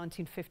late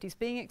 1950s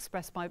being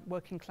expressed by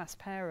working-class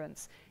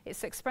parents.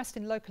 It's expressed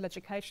in local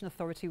education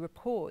authority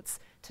reports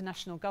to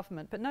national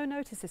government, but no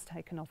notice is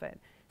taken of it.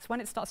 It's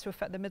when it starts to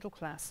affect the middle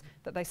class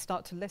that they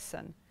start to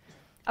listen.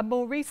 And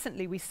more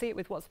recently, we see it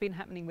with what's been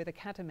happening with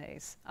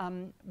academies,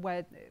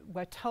 where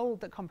we're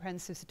told that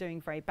comprehensives are doing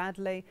very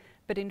badly,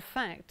 but in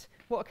fact,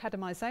 what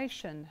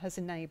academisation has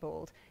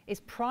enabled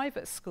is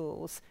private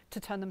schools to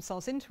turn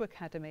themselves into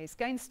academies,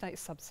 gain state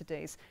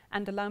subsidies,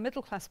 and allow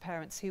middle-class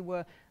parents who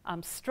were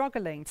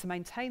struggling to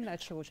maintain their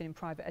children in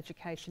private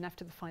education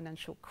after the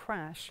financial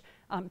crash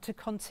to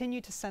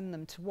continue to send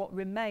them to what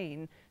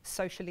remain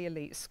socially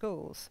elite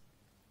schools.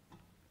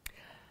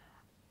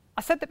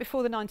 I said that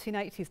before the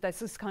 1980s, there's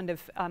this kind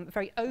of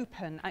very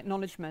open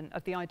acknowledgement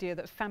of the idea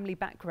that family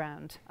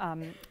background,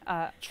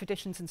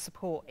 traditions and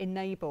support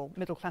enable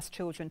middle-class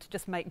children to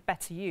just make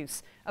better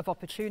use of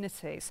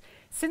opportunities.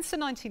 Since the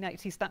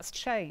 1980s, that's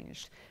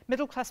changed.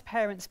 Middle-class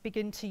parents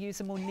begin to use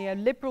a more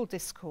neoliberal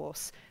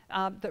discourse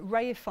that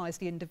reifies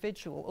the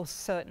individual or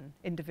certain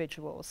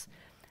individuals.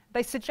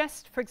 They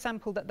suggest, for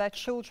example, that their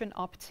children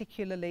are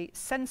particularly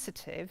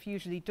sensitive,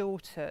 usually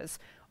daughters,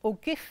 or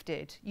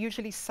gifted,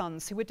 usually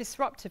sons, who are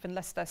disruptive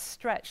unless they're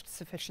stretched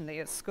sufficiently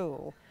at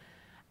school,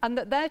 and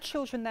that their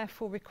children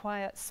therefore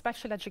require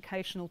special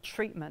educational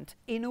treatment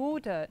in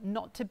order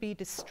not to be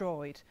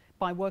destroyed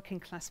by working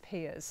class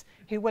peers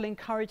who will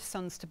encourage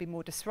sons to be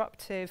more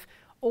disruptive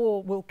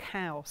or will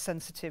cow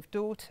sensitive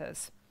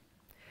daughters.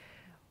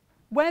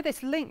 Where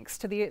this links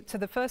to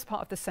the first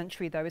part of the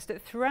century, though, is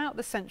that throughout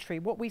the century,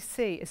 what we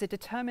see is a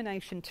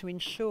determination to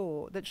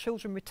ensure that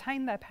children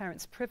retain their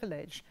parents'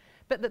 privilege,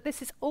 but that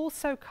this is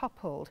also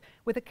coupled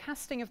with a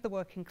casting of the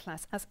working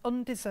class as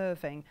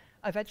undeserving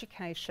of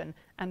education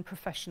and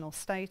professional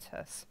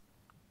status.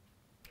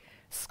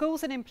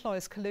 Schools and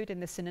employers collude in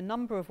this in a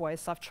number of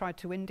ways I've tried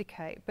to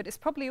indicate, but it's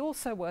probably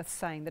also worth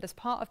saying that as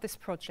part of this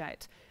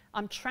project,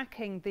 I'm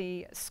tracking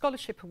the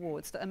scholarship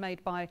awards that are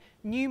made by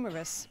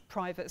numerous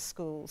private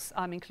schools,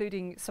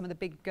 including some of the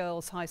big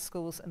girls' high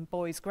schools and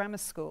boys' grammar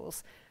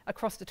schools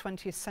across the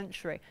 20th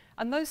century.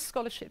 And those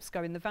scholarships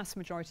go in the vast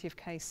majority of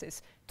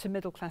cases to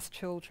middle-class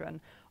children,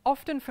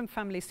 often from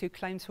families who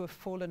claim to have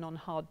fallen on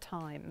hard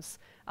times,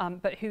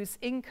 but whose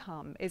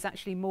income is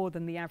actually more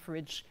than the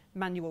average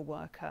manual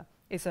worker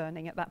is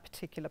earning at that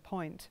particular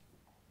point.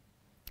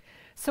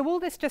 So all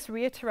this just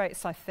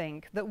reiterates, I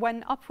think, that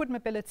when upward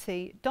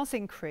mobility does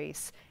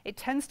increase, it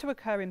tends to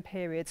occur in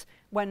periods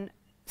when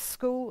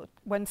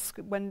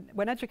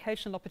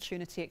educational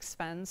opportunity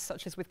expands,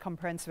 such as with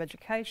comprehensive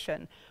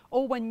education,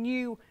 or when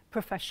new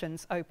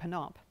professions open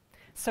up.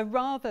 So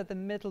rather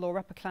than middle or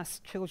upper class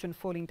children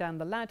falling down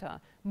the ladder,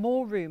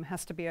 more room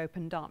has to be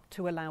opened up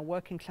to allow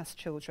working class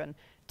children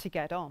to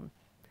get on.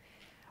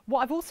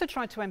 What I've also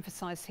tried to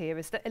emphasize here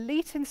is that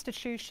elite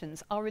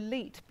institutions are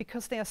elite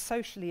because they are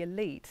socially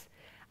elite.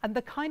 And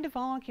the kind of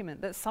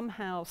argument that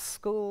somehow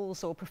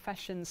schools or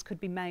professions could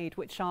be made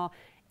which are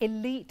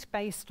elite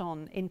based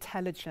on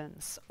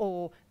intelligence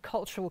or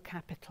cultural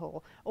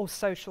capital or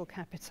social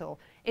capital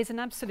is an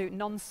absolute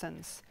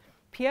nonsense.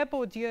 Pierre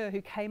Bourdieu,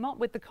 who came up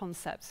with the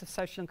concepts of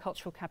social and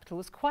cultural capital,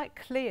 was quite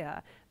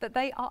clear that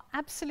they are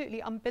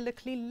absolutely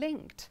umbilically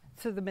linked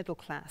to the middle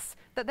class,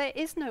 that there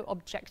is no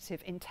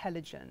objective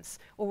intelligence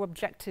or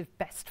objective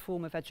best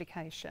form of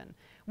education.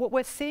 What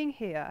we're seeing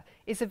here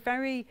is a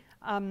very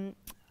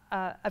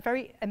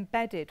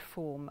embedded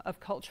form of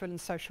cultural and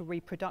social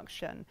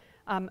reproduction,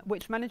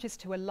 which manages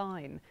to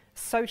align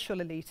social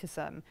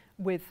elitism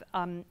with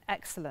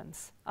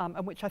excellence,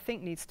 and which I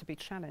think needs to be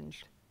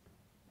challenged.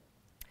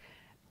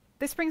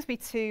 This brings me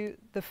to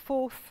the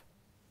fourth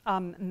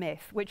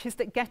myth, which is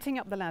that getting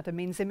up the ladder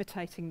means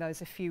imitating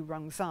those a few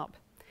rungs up.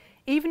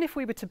 Even if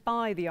we were to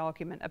buy the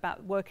argument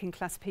about working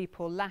class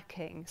people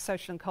lacking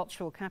social and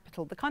cultural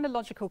capital, the kind of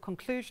logical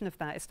conclusion of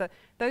that is that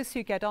those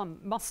who get on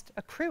must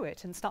accrue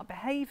it and start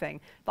behaving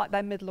like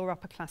their middle or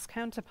upper class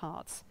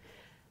counterparts.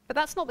 But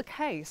that's not the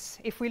case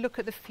if we look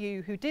at the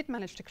few who did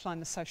manage to climb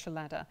the social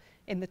ladder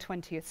in the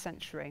 20th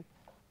century.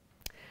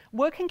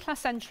 Working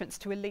class entrants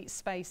to elite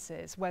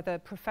spaces, whether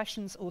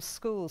professions or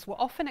schools, were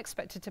often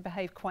expected to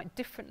behave quite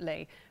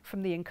differently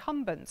from the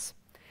incumbents.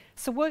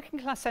 So working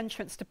class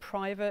entrants to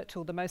private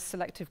or the most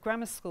selective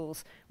grammar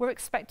schools were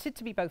expected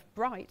to be both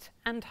bright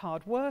and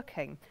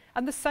hard-working,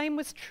 and the same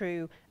was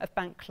true of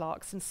bank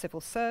clerks and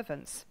civil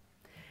servants.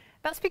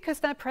 That's because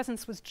their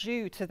presence was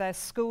due to their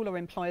school or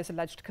employer's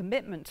alleged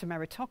commitment to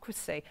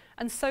meritocracy,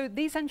 and so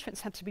these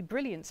entrants had to be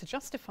brilliant to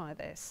justify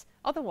this.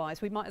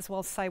 Otherwise, we might as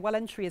well say, well,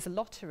 entry is a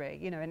lottery,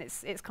 you know, and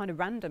it's kind of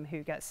random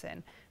who gets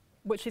in,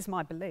 which is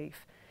my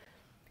belief.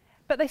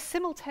 But they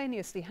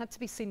simultaneously had to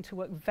be seen to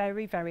work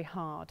very, very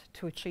hard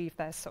to achieve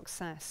their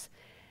success.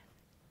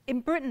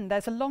 In Britain,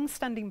 there's a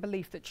long-standing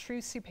belief that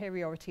true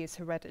superiority is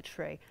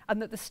hereditary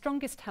and that the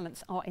strongest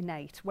talents are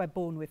innate, we're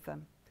born with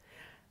them.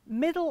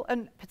 Middle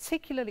and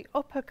particularly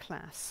upper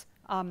class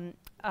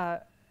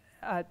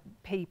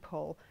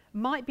people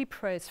might be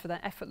praised for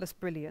their effortless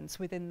brilliance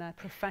within their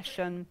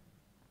profession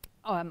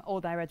or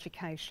their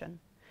education.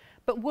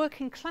 But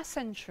working class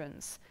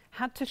entrants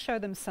had to show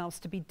themselves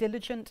to be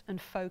diligent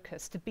and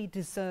focused, to be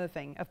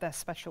deserving of their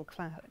special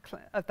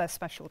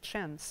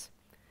chance.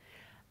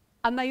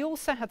 And they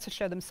also had to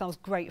show themselves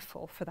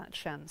grateful for that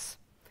chance.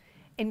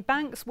 In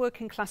banks,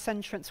 working class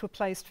entrants were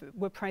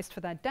praised for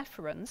their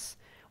deference,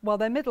 while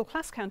their middle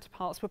class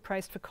counterparts were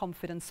praised for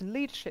confidence and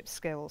leadership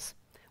skills.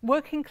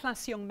 Working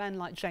class young men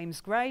like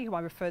James Gray, who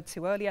I referred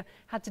to earlier,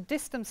 had to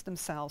distance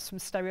themselves from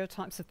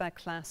stereotypes of their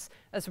class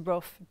as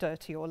rough,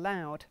 dirty or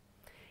loud.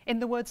 In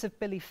the words of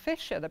Billy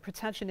Fisher, the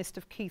protagonist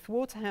of Keith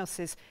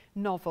Waterhouse's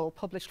novel,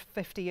 published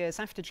 50 years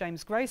after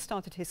James Gray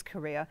started his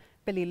career,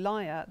 Billy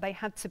Liar, they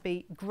had to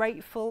be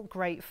grateful,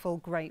 grateful,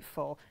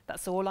 grateful.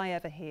 That's all I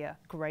ever hear,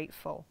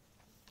 grateful.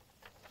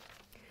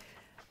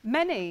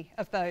 Many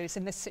of those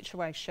in this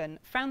situation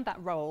found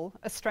that role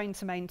a strain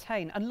to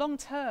maintain, and long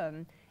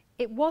term,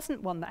 it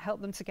wasn't one that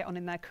helped them to get on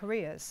in their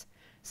careers.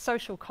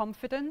 Social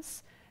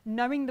confidence,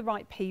 knowing the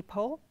right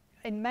people.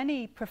 In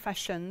many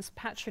professions,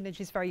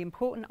 patronage is very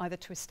important, either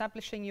to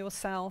establishing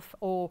yourself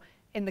or,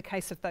 in the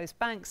case of those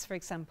banks, for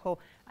example,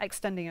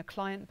 extending a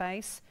client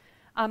base.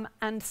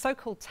 And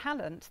so-called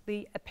talent,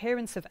 the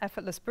appearance of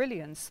effortless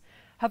brilliance,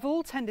 have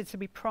all tended to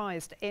be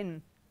prized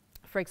in,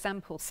 for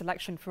example,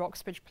 selection for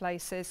Oxbridge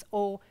places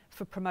or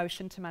for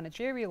promotion to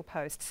managerial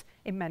posts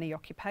in many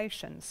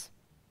occupations.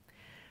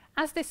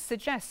 As this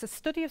suggests, a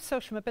study of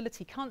social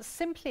mobility can't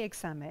simply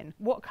examine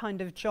what kind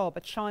of job a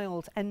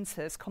child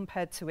enters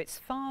compared to its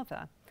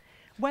father.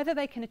 Whether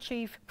they can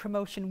achieve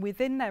promotion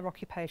within their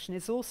occupation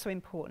is also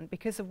important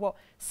because of what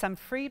Sam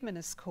Friedman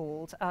has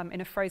called, in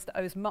a phrase that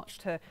owes much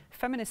to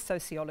feminist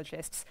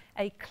sociologists,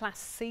 a class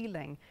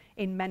ceiling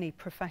in many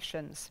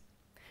professions.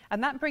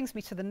 And that brings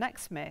me to the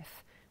next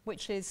myth,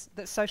 which is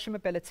that social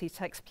mobility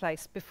takes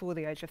place before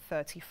the age of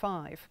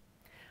 35.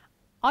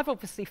 I've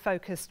obviously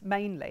focused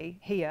mainly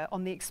here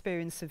on the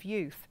experience of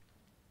youth.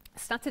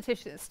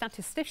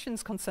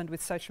 Statisticians concerned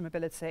with social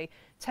mobility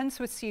tend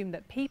to assume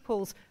that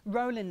people's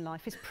role in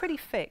life is pretty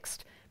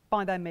fixed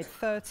by their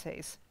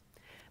mid-30s.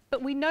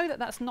 But we know that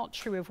that's not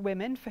true of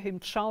women, for whom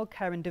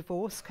childcare and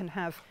divorce can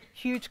have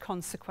huge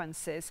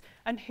consequences,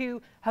 and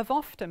who have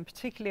often,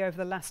 particularly over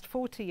the last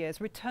 40 years,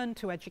 returned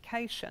to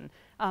education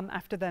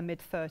after their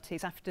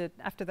mid-30s,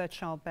 after their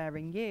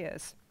childbearing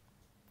years.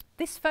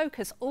 This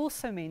focus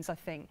also means, I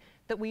think,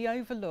 that we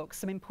overlook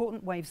some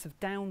important waves of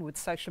downward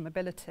social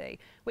mobility,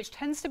 which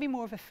tends to be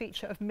more of a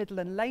feature of middle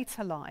and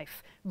later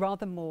life,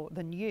 rather more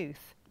than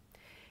youth.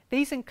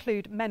 These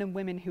include men and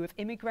women who have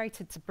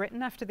immigrated to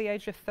Britain after the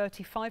age of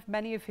 35,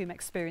 many of whom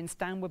experienced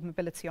downward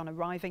mobility on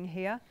arriving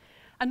here,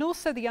 and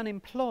also the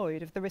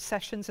unemployed of the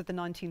recessions of the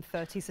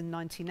 1930s and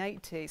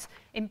 1980s,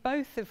 in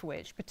both of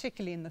which,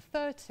 particularly in the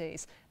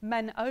 30s,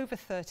 men over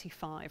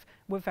 35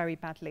 were very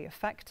badly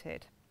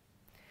affected.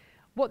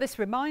 What this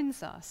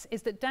reminds us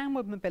is that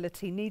downward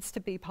mobility needs to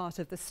be part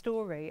of the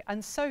story,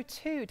 and so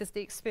too does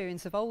the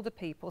experience of older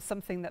people,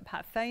 something that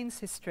Pat Thane's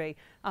history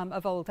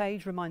of old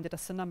age reminded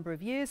us a number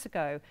of years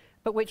ago,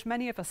 but which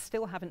many of us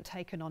still haven't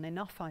taken on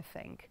enough, I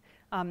think.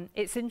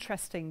 It's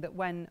interesting that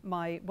when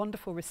my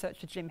wonderful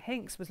researcher Jim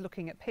Hinks was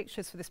looking at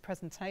pictures for this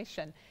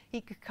presentation,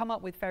 he could come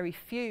up with very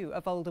few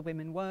of older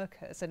women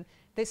workers, and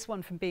this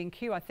one from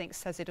B&Q I think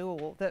says it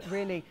all, that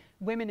really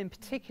women in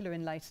particular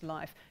in later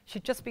life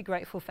should just be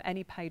grateful for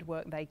any paid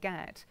work they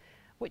get,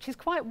 which is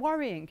quite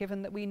worrying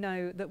given that we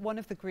know that one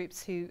of the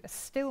groups who are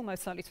still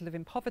most likely to live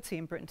in poverty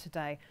in Britain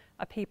today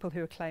are people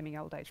who are claiming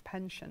old age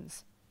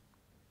pensions.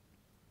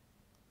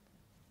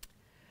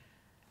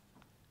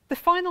 The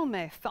final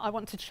myth that I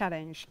want to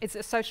challenge is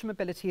that social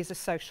mobility is a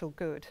social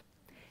good.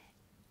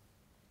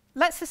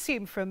 Let's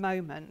assume for a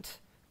moment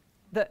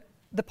that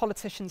the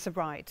politicians are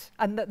right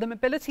and that the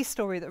mobility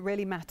story that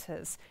really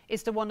matters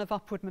is the one of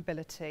upward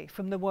mobility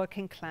from the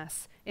working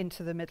class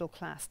into the middle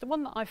class, the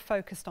one that I've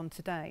focused on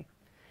today.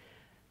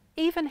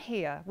 Even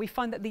here, we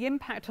find that the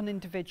impact on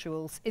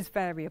individuals is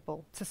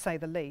variable, to say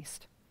the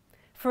least.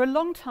 For a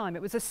long time,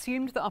 it was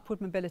assumed that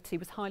upward mobility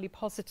was highly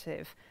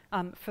positive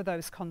for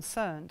those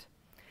concerned.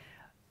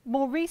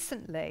 More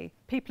recently,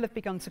 people have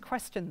begun to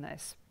question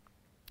this.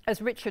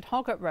 As Richard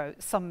Hoggart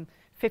wrote some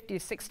 50 or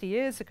 60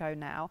 years ago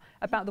now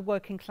about the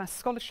working class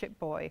scholarship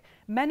boy,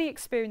 many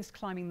experienced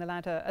climbing the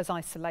ladder as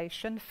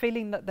isolation,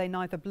 feeling that they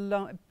neither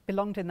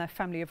belonged in their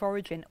family of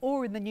origin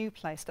or in the new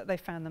place that they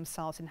found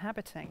themselves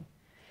inhabiting.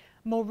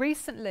 More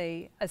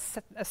recently, as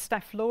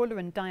Steph Lawler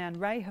and Diane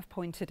Ray have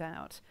pointed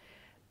out,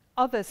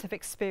 others have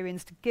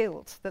experienced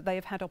guilt that they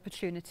have had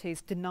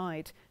opportunities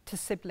denied to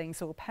siblings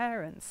or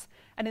parents.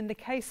 And in the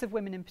case of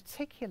women in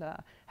particular,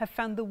 have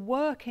found the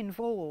work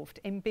involved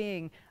in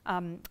being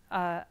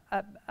a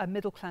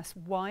middle-class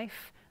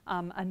wife,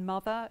 and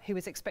mother, who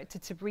is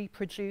expected to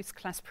reproduce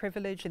class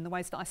privilege in the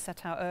ways that I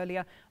set out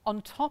earlier,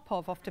 on top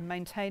of often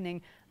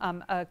maintaining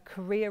a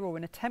career or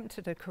an attempt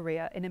at a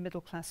career in a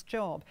middle-class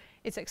job,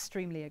 is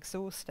extremely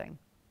exhausting.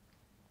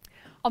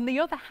 On the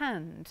other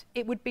hand,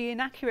 it would be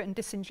inaccurate and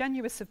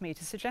disingenuous of me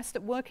to suggest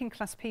that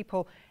working-class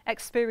people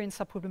experience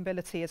upward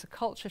mobility as a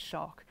culture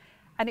shock.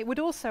 And it would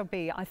also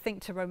be, I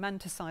think, to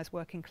romanticise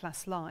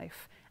working-class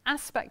life,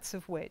 aspects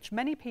of which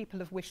many people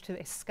have wished to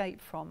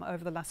escape from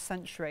over the last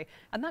century,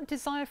 and that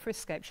desire for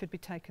escape should be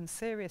taken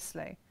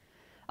seriously.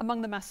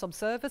 Among the mass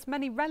observers,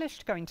 many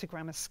relished going to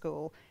grammar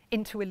school,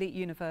 into elite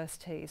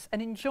universities,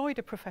 and enjoyed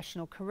a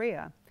professional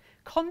career.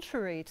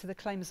 Contrary to the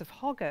claims of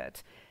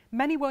Hoggart,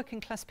 many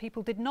working-class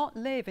people did not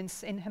live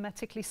in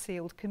hermetically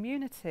sealed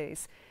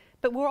communities,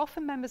 but were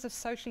often members of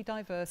socially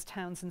diverse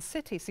towns and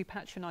cities who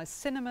patronised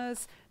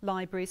cinemas,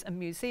 libraries and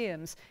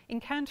museums,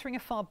 encountering a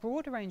far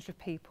broader range of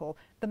people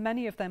than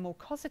many of their more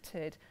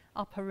cosseted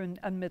upper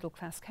and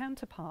middle-class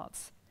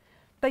counterparts.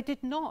 They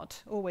did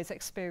not always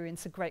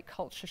experience a great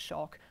culture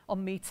shock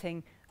on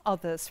meeting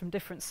others from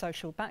different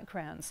social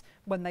backgrounds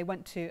when they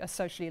went to a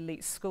socially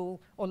elite school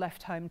or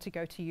left home to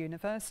go to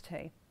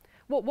university.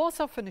 What was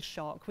often a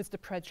shock was the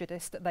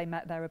prejudice that they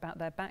met there about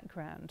their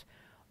background,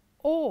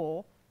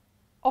 or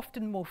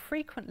often more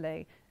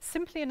frequently,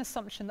 simply an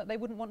assumption that they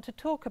wouldn't want to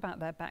talk about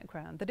their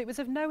background, that it was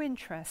of no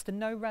interest and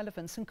no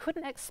relevance and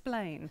couldn't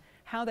explain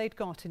how they'd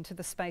got into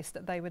the space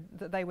that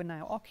they were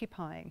now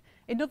occupying.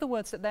 In other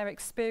words, that their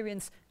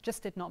experience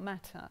just did not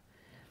matter.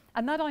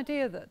 And that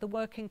idea that the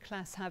working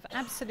class have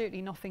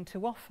absolutely nothing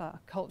to offer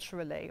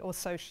culturally or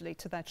socially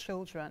to their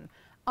children,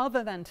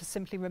 other than to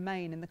simply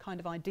remain in the kind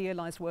of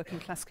idealised working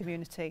class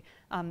community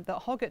that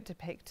Hoggart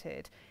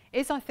depicted,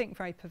 is, I think,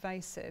 very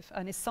pervasive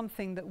and is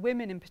something that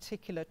women in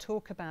particular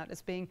talk about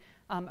as being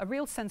a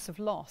real sense of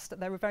loss, that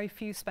there are very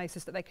few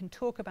spaces that they can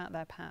talk about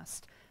their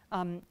past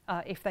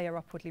if they are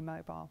upwardly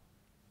mobile.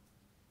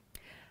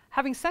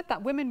 Having said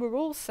that, women were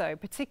also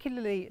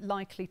particularly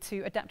likely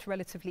to adapt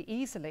relatively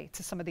easily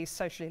to some of these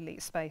socially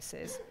elite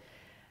spaces.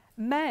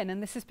 Men,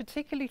 and this is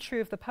particularly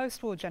true of the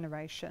post-war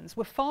generations,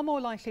 were far more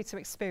likely to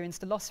experience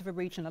the loss of a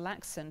regional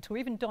accent or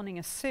even donning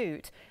a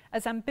suit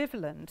as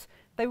ambivalent.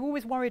 They were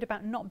always worried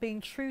about not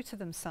being true to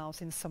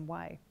themselves in some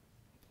way.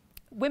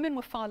 Women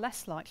were far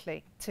less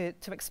likely to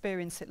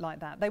experience it like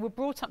that. They were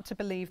brought up to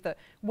believe that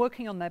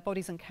working on their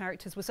bodies and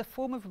characters was a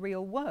form of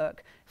real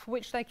work for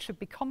which they should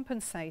be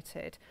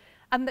compensated,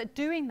 and that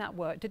doing that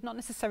work did not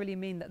necessarily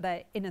mean that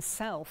their inner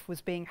self was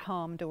being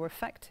harmed or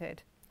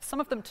affected. Some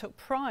of them took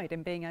pride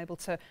in being able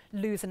to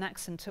lose an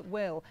accent at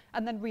will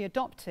and then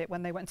readopt it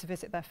when they went to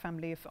visit their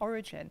family of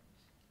origin.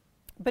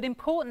 But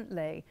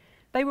importantly,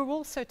 they were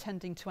also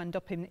tending to end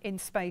up in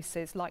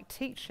spaces like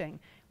teaching,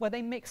 where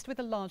they mixed with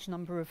a large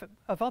number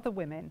of other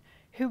women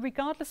who,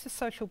 regardless of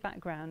social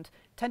background,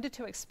 tended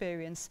to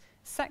experience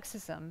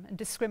sexism and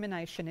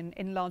discrimination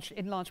in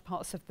large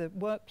parts of the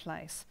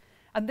workplace.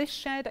 And this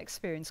shared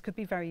experience could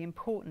be very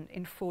important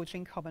in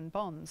forging common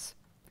bonds.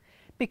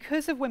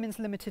 Because of women's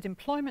limited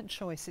employment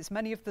choices,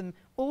 many of them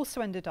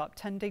also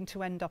tending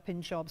to end up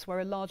in jobs where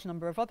a large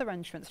number of other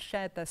entrants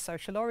shared their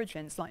social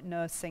origins, like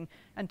nursing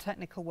and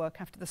technical work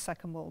after the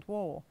Second World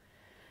War.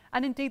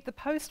 And indeed, the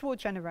post-war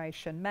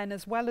generation, men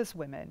as well as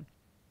women,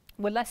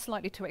 were less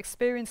likely to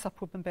experience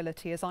upward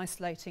mobility as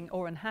isolating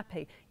or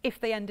unhappy if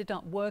they ended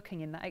up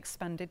working in that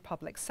expanded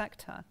public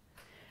sector.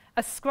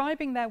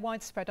 Ascribing their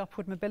widespread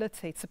upward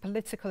mobility to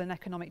political and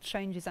economic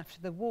changes after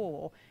the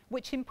war,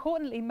 which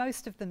importantly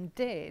most of them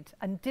did,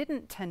 and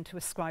didn't tend to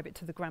ascribe it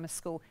to the grammar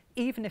school,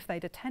 even if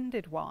they'd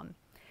attended one.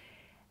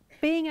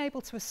 Being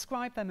able to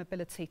ascribe their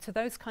mobility to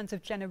those kinds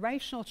of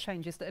generational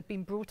changes that had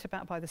been brought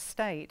about by the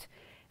state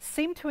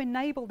seemed to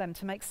enable them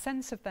to make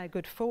sense of their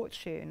good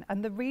fortune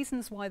and the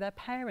reasons why their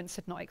parents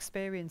had not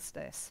experienced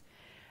this.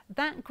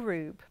 That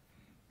group,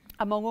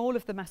 among all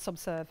of the mass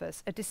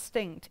observers, are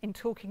distinct in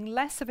talking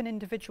less of an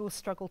individual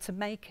struggle to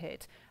make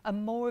it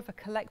and more of a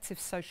collective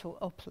social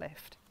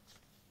uplift.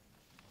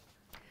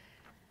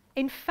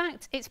 In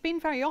fact, it's been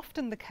very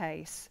often the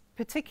case,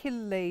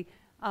 particularly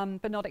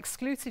but not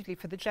exclusively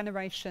for the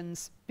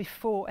generations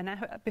before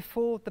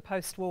the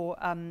post-war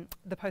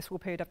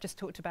period I've just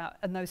talked about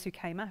and those who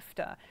came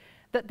after,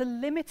 that the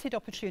limited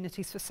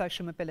opportunities for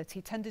social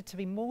mobility tended to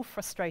be more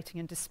frustrating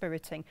and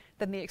dispiriting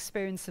than the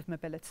experience of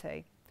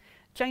mobility.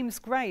 James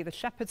Gray, the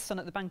shepherd's son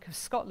at the Bank of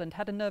Scotland,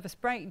 had a nervous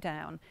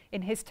breakdown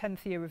in his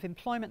 10th year of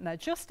employment there,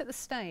 just at the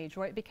stage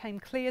where it became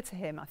clear to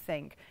him, I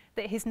think,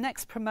 that his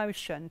next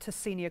promotion to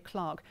senior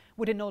clerk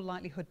would in all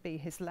likelihood be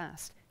his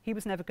last. He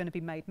was never going to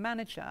be made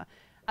manager,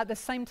 at the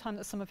same time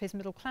that some of his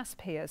middle-class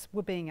peers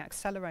were being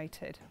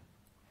accelerated.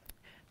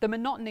 The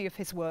monotony of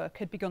his work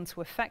had begun to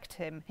affect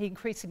him. He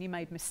increasingly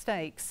made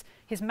mistakes.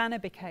 His manner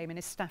became, in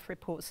his staff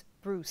reports,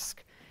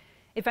 brusque.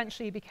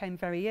 Eventually he became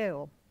very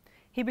ill.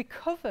 He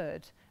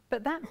recovered,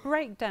 but that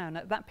breakdown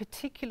at that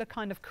particular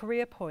kind of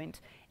career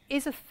point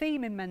is a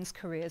theme in men's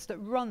careers that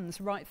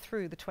runs right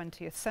through the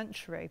 20th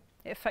century.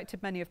 It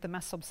affected many of the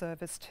mass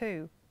observers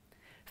too.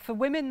 For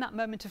women, that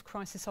moment of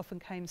crisis often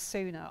came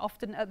sooner,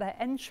 often at their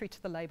entry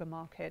to the labour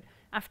market,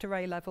 after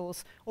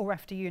A-levels or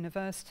after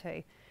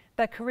university.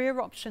 Their career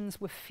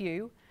options were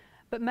few,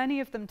 but many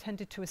of them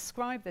tended to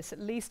ascribe this at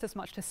least as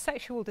much to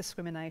sexual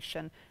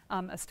discrimination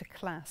as to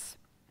class.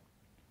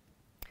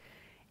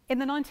 In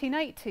the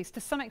 1980s,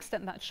 to some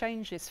extent that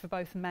changes for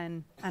both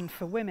men and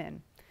for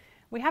women.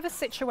 We have a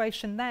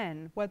situation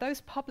then where those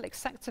public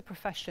sector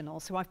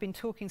professionals who I've been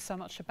talking so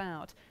much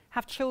about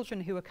have children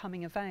who are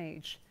coming of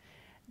age.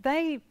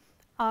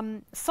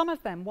 Some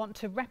of them want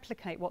to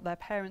replicate what their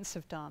parents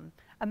have done,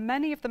 and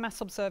many of the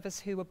mass observers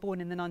who were born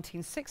in the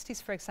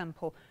 1960s, for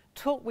example,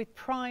 talk with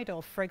pride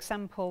of, for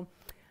example,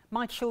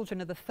 my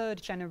children are the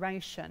third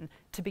generation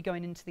to be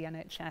going into the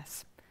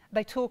NHS.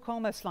 They talk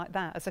almost like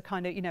that as a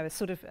kind of, a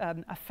sort of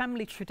a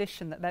family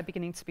tradition that they're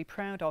beginning to be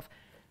proud of.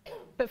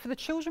 But for the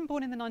children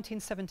born in the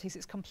 1970s,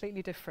 it's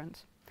completely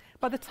different.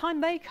 By the time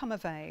they come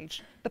of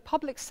age, the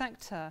public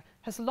sector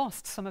has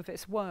lost some of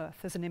its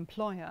worth as an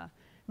employer.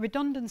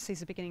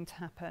 Redundancies are beginning to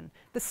happen.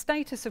 The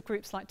status of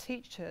groups like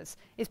teachers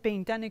is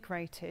being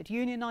denigrated.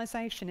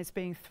 Unionisation is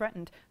being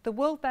threatened. The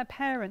world their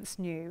parents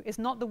knew is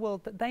not the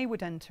world that they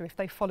would enter if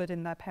they followed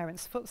in their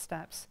parents'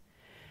 footsteps.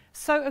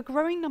 So a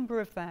growing number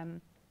of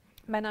them,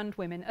 men and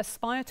women,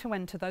 aspire to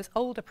enter those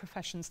older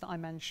professions that I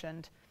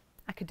mentioned,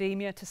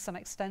 academia to some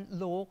extent,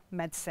 law,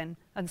 medicine,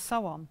 and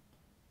so on.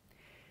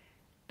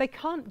 They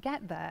can't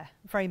get there,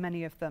 very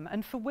many of them,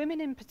 and for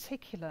women in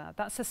particular,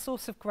 that's a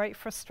source of great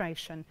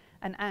frustration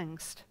and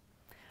angst.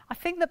 I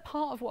think that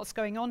part of what's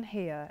going on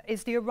here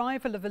is the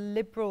arrival of a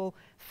liberal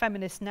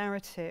feminist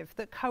narrative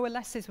that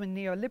coalesces with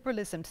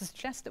neoliberalism to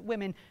suggest that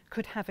women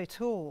could have it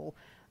all,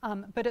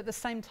 but at the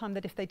same time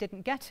that if they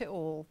didn't get it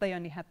all, they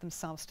only had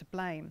themselves to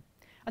blame.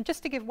 And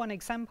just to give one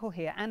example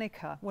here,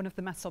 Annika, one of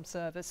the mass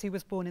observers who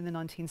was born in the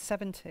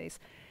 1970s,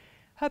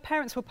 her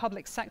parents were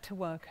public sector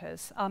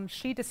workers.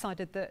 She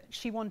decided that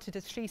she wanted,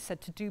 as she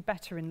said, to do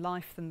better in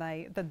life than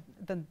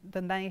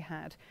they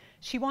had.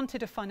 She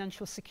wanted a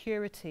financial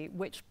security,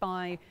 which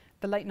by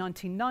the late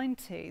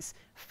 1990s,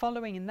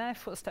 following in their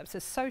footsteps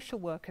as social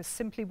workers,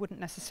 simply wouldn't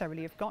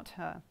necessarily have got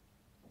her.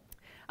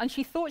 And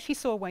she thought she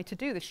saw a way to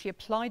do this. She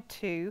applied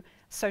to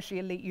socially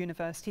elite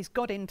universities,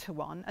 got into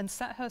one, and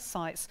set her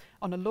sights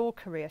on a law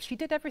career. She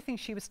did everything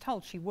she was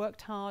told. She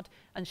worked hard,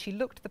 and she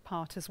looked the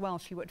part as well.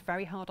 She worked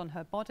very hard on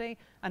her body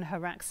and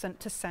her accent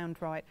to sound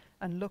right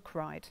and look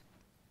right.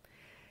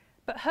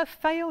 But her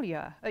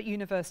failure at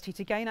university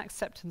to gain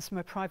acceptance from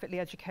her privately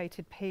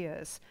educated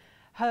peers,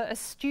 her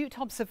astute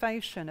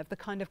observation of the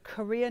kind of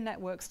career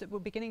networks that were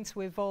beginning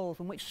to evolve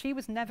and which she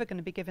was never going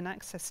to be given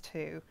access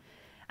to,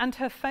 and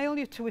her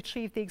failure to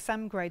achieve the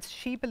exam grades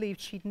she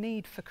believed she'd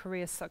need for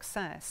career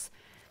success,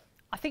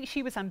 I think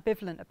she was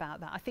ambivalent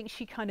about that. I think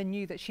she kind of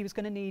knew that she was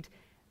going to need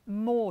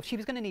more. She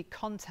was going to need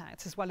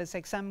contacts as well as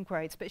exam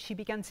grades, but she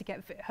began to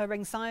get, her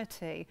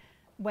anxiety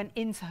went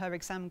into her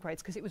exam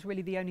grades because it was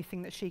really the only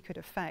thing that she could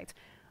affect.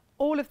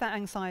 All of that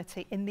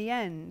anxiety, in the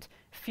end,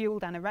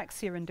 fueled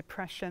anorexia and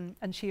depression,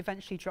 and she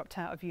eventually dropped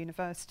out of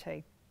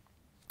university.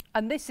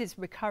 And this is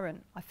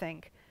recurrent, I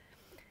think.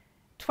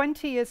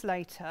 20 years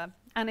later,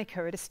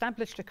 Annika had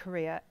established a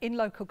career in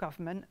local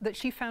government that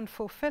she found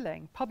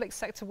fulfilling. Public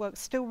sector work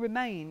still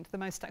remained the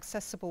most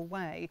accessible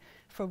way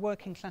for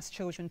working class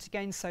children to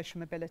gain social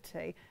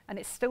mobility, and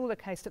it's still the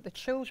case that the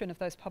children of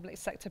those public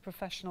sector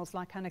professionals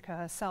like Annika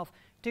herself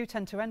do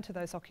tend to enter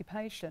those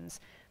occupations.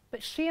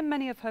 But she and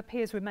many of her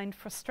peers remained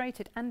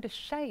frustrated and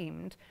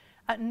ashamed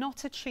at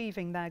not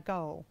achieving their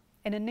goal.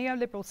 In a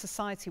neoliberal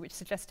society which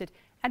suggested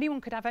anyone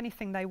could have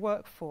anything they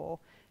work for,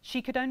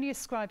 she could only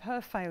ascribe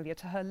her failure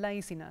to her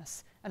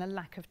laziness and a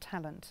lack of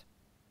talent.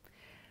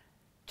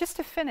 Just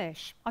to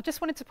finish, I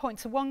just wanted to point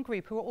to one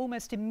group who are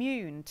almost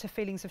immune to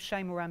feelings of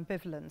shame or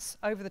ambivalence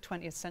over the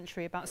 20th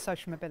century about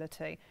social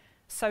mobility: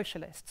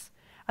 socialists.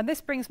 And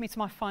this brings me to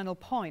my final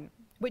point,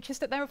 which is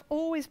that there have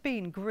always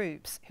been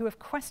groups who have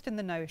questioned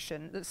the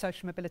notion that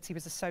social mobility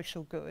was a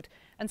social good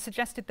and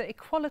suggested that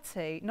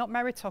equality, not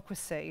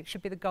meritocracy,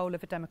 should be the goal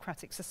of a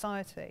democratic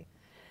society.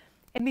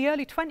 In the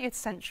early 20th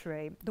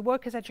century, the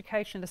Workers'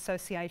 Educational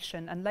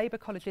Association and labour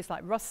colleges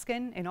like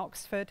Ruskin in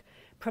Oxford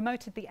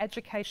promoted the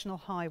educational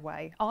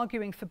highway,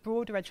 arguing for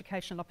broader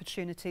educational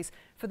opportunities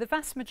for the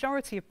vast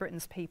majority of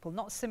Britain's people,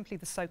 not simply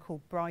the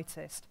so-called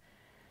brightest.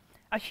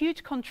 A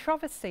huge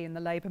controversy in the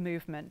labour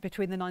movement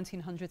between the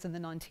 1900s and the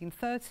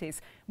 1930s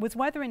was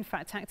whether in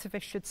fact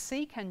activists should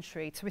seek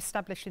entry to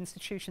established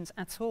institutions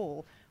at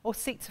all or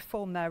seek to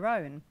form their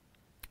own.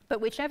 But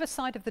whichever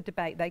side of the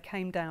debate they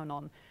came down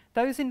on,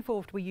 those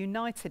involved were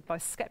united by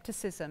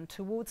scepticism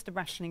towards the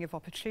rationing of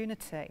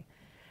opportunity.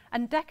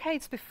 And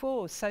decades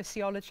before,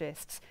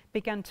 sociologists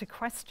began to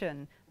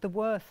question the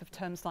worth of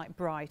terms like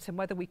bright and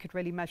whether we could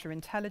really measure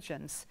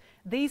intelligence.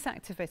 These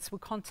activists were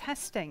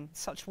contesting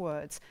such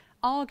words,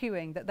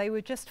 arguing that they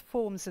were just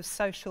forms of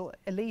social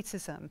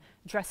elitism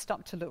dressed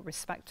up to look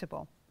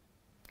respectable.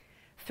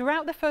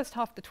 Throughout the first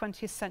half of the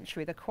 20th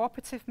century, the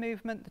cooperative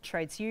movement, the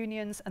trades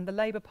unions and the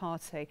Labour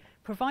Party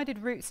provided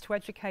routes to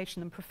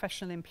education and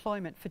professional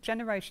employment for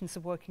generations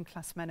of working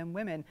class men and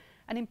women.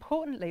 And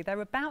importantly, they're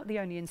about the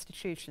only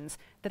institutions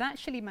that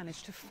actually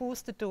managed to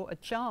force the door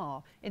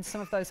ajar in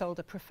some of those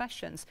older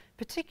professions,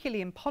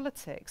 particularly in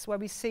politics, where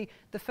we see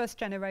the first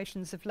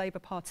generations of Labour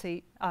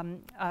Party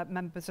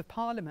members of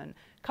Parliament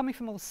coming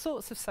from all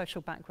sorts of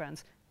social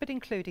backgrounds, but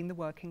including the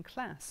working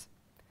class.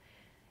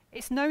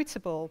 It's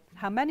notable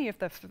how many of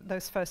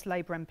those first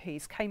Labour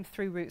MPs came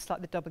through routes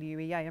like the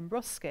WEA and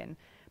Ruskin,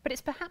 but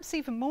it's perhaps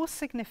even more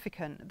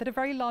significant that a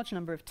very large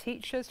number of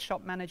teachers,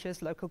 shop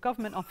managers, local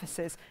government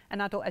officers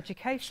and adult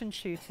education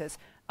tutors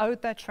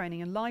owed their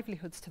training and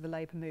livelihoods to the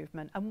Labour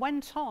movement and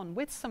went on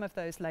with some of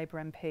those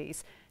Labour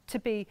MPs to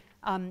be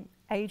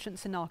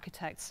agents and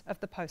architects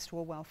of the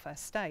post-war welfare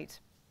state.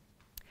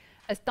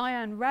 As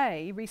Diane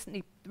Ray,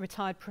 recently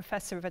retired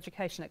Professor of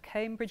Education at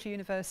Cambridge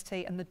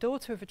University and the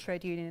daughter of a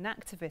trade union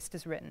activist,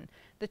 has written,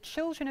 the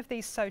children of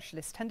these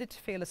socialists tended to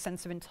feel a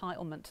sense of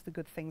entitlement to the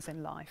good things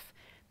in life.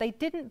 They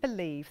didn't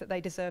believe that they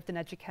deserved an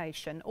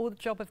education or the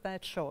job of their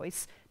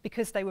choice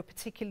because they were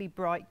particularly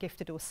bright,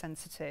 gifted or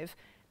sensitive,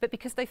 but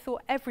because they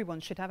thought everyone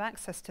should have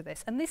access to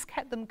this. And this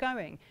kept them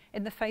going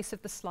in the face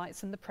of the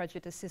slights and the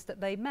prejudices that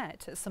they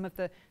met at some of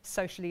the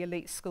socially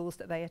elite schools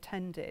that they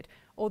attended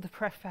or the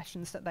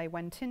professions that they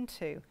went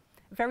into.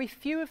 Very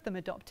few of them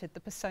adopted the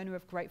persona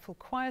of grateful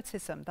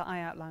quietism that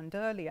I outlined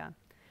earlier.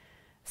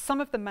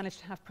 Some of them managed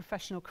to have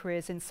professional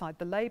careers inside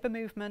the Labour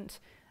movement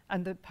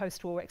and the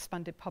post-war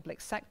expanded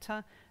public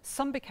sector.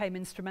 Some became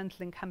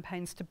instrumental in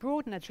campaigns to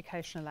broaden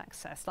educational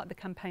access, like the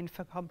Campaign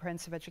for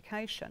Comprehensive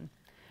Education.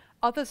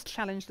 Others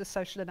challenged the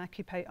social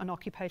and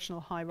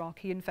occupational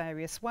hierarchy in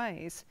various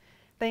ways.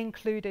 They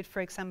included,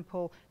 for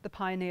example, the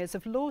pioneers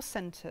of law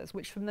centres,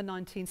 which from the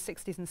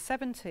 1960s and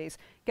 70s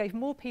gave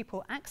more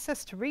people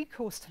access to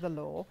recourse to the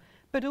law,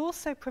 but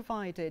also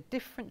provided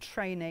different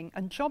training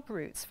and job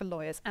routes for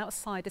lawyers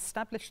outside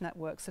established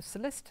networks of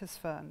solicitors'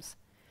 firms.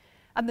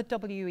 And the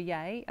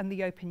WEA and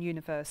the Open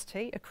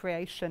University, a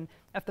creation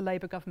of the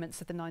Labour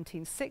governments of the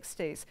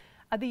 1960s,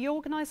 are the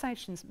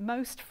organisations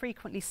most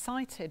frequently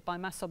cited by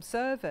mass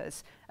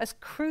observers as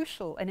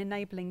crucial in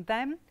enabling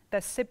them,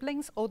 their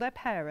siblings or their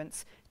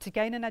parents to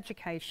gain an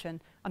education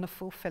and a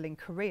fulfilling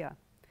career.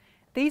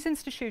 These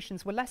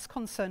institutions were less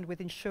concerned with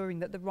ensuring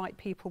that the right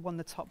people won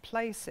the top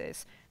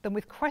places than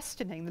with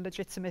questioning the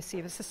legitimacy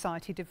of a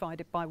society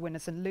divided by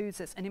winners and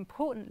losers, and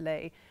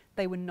importantly,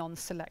 they were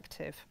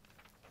non-selective.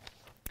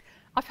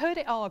 I've heard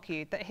it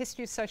argued that a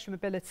history of social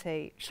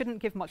mobility shouldn't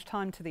give much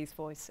time to these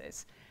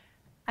voices.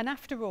 And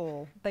after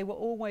all, they were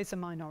always a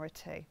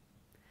minority.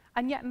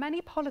 And yet many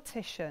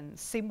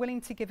politicians seem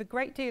willing to give a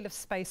great deal of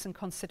space and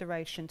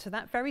consideration to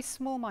that very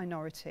small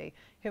minority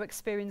who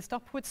experienced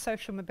upward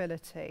social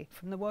mobility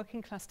from the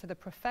working class to the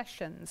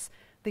professions,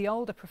 the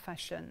older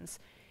professions,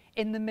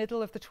 in the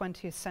middle of the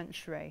 20th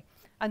century.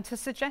 And to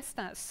suggest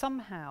that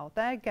somehow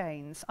their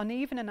gains,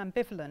 uneven and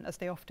ambivalent as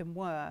they often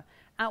were,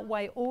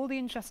 outweigh all the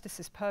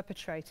injustices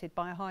perpetrated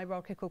by a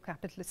hierarchical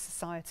capitalist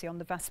society on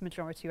the vast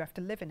majority who have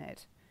to live in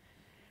it.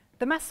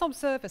 The mass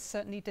observers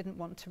certainly didn't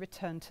want to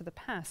return to the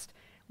past.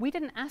 We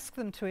didn't ask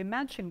them to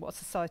imagine what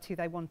society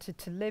they wanted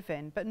to live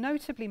in, but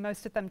notably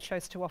most of them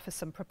chose to offer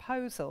some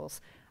proposals.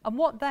 And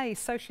what they,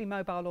 socially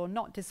mobile or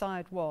not,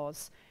 desired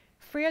was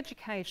free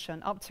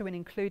education up to and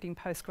including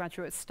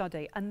postgraduate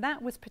study, and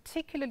that was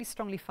particularly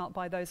strongly felt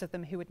by those of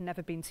them who had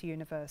never been to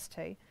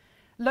university,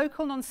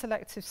 local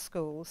non-selective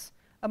schools,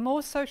 a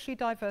more socially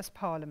diverse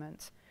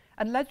parliament,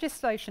 and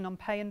legislation on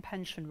pay and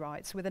pension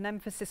rights with an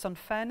emphasis on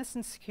fairness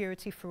and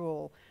security for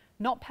all,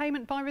 not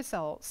payment by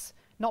results,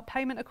 not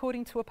payment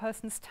according to a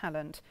person's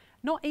talent,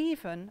 not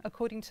even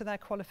according to their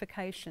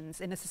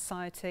qualifications in a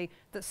society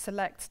that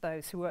selects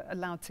those who are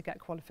allowed to get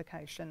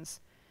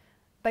qualifications.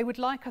 They would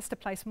like us to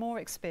place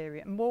more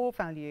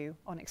value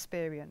on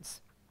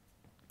experience.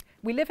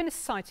 We live in a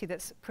society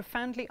that's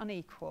profoundly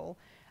unequal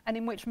and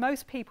in which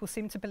most people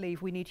seem to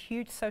believe we need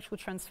huge social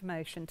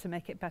transformation to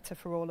make it better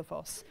for all of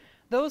us.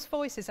 Those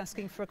voices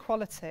asking for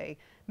equality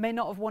may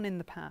not have won in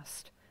the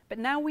past, but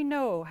now we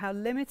know how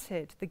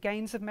limited the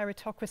gains of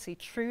meritocracy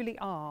truly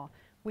are.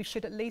 We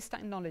should at least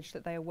acknowledge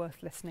that they are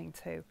worth listening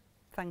to.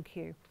 Thank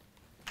you.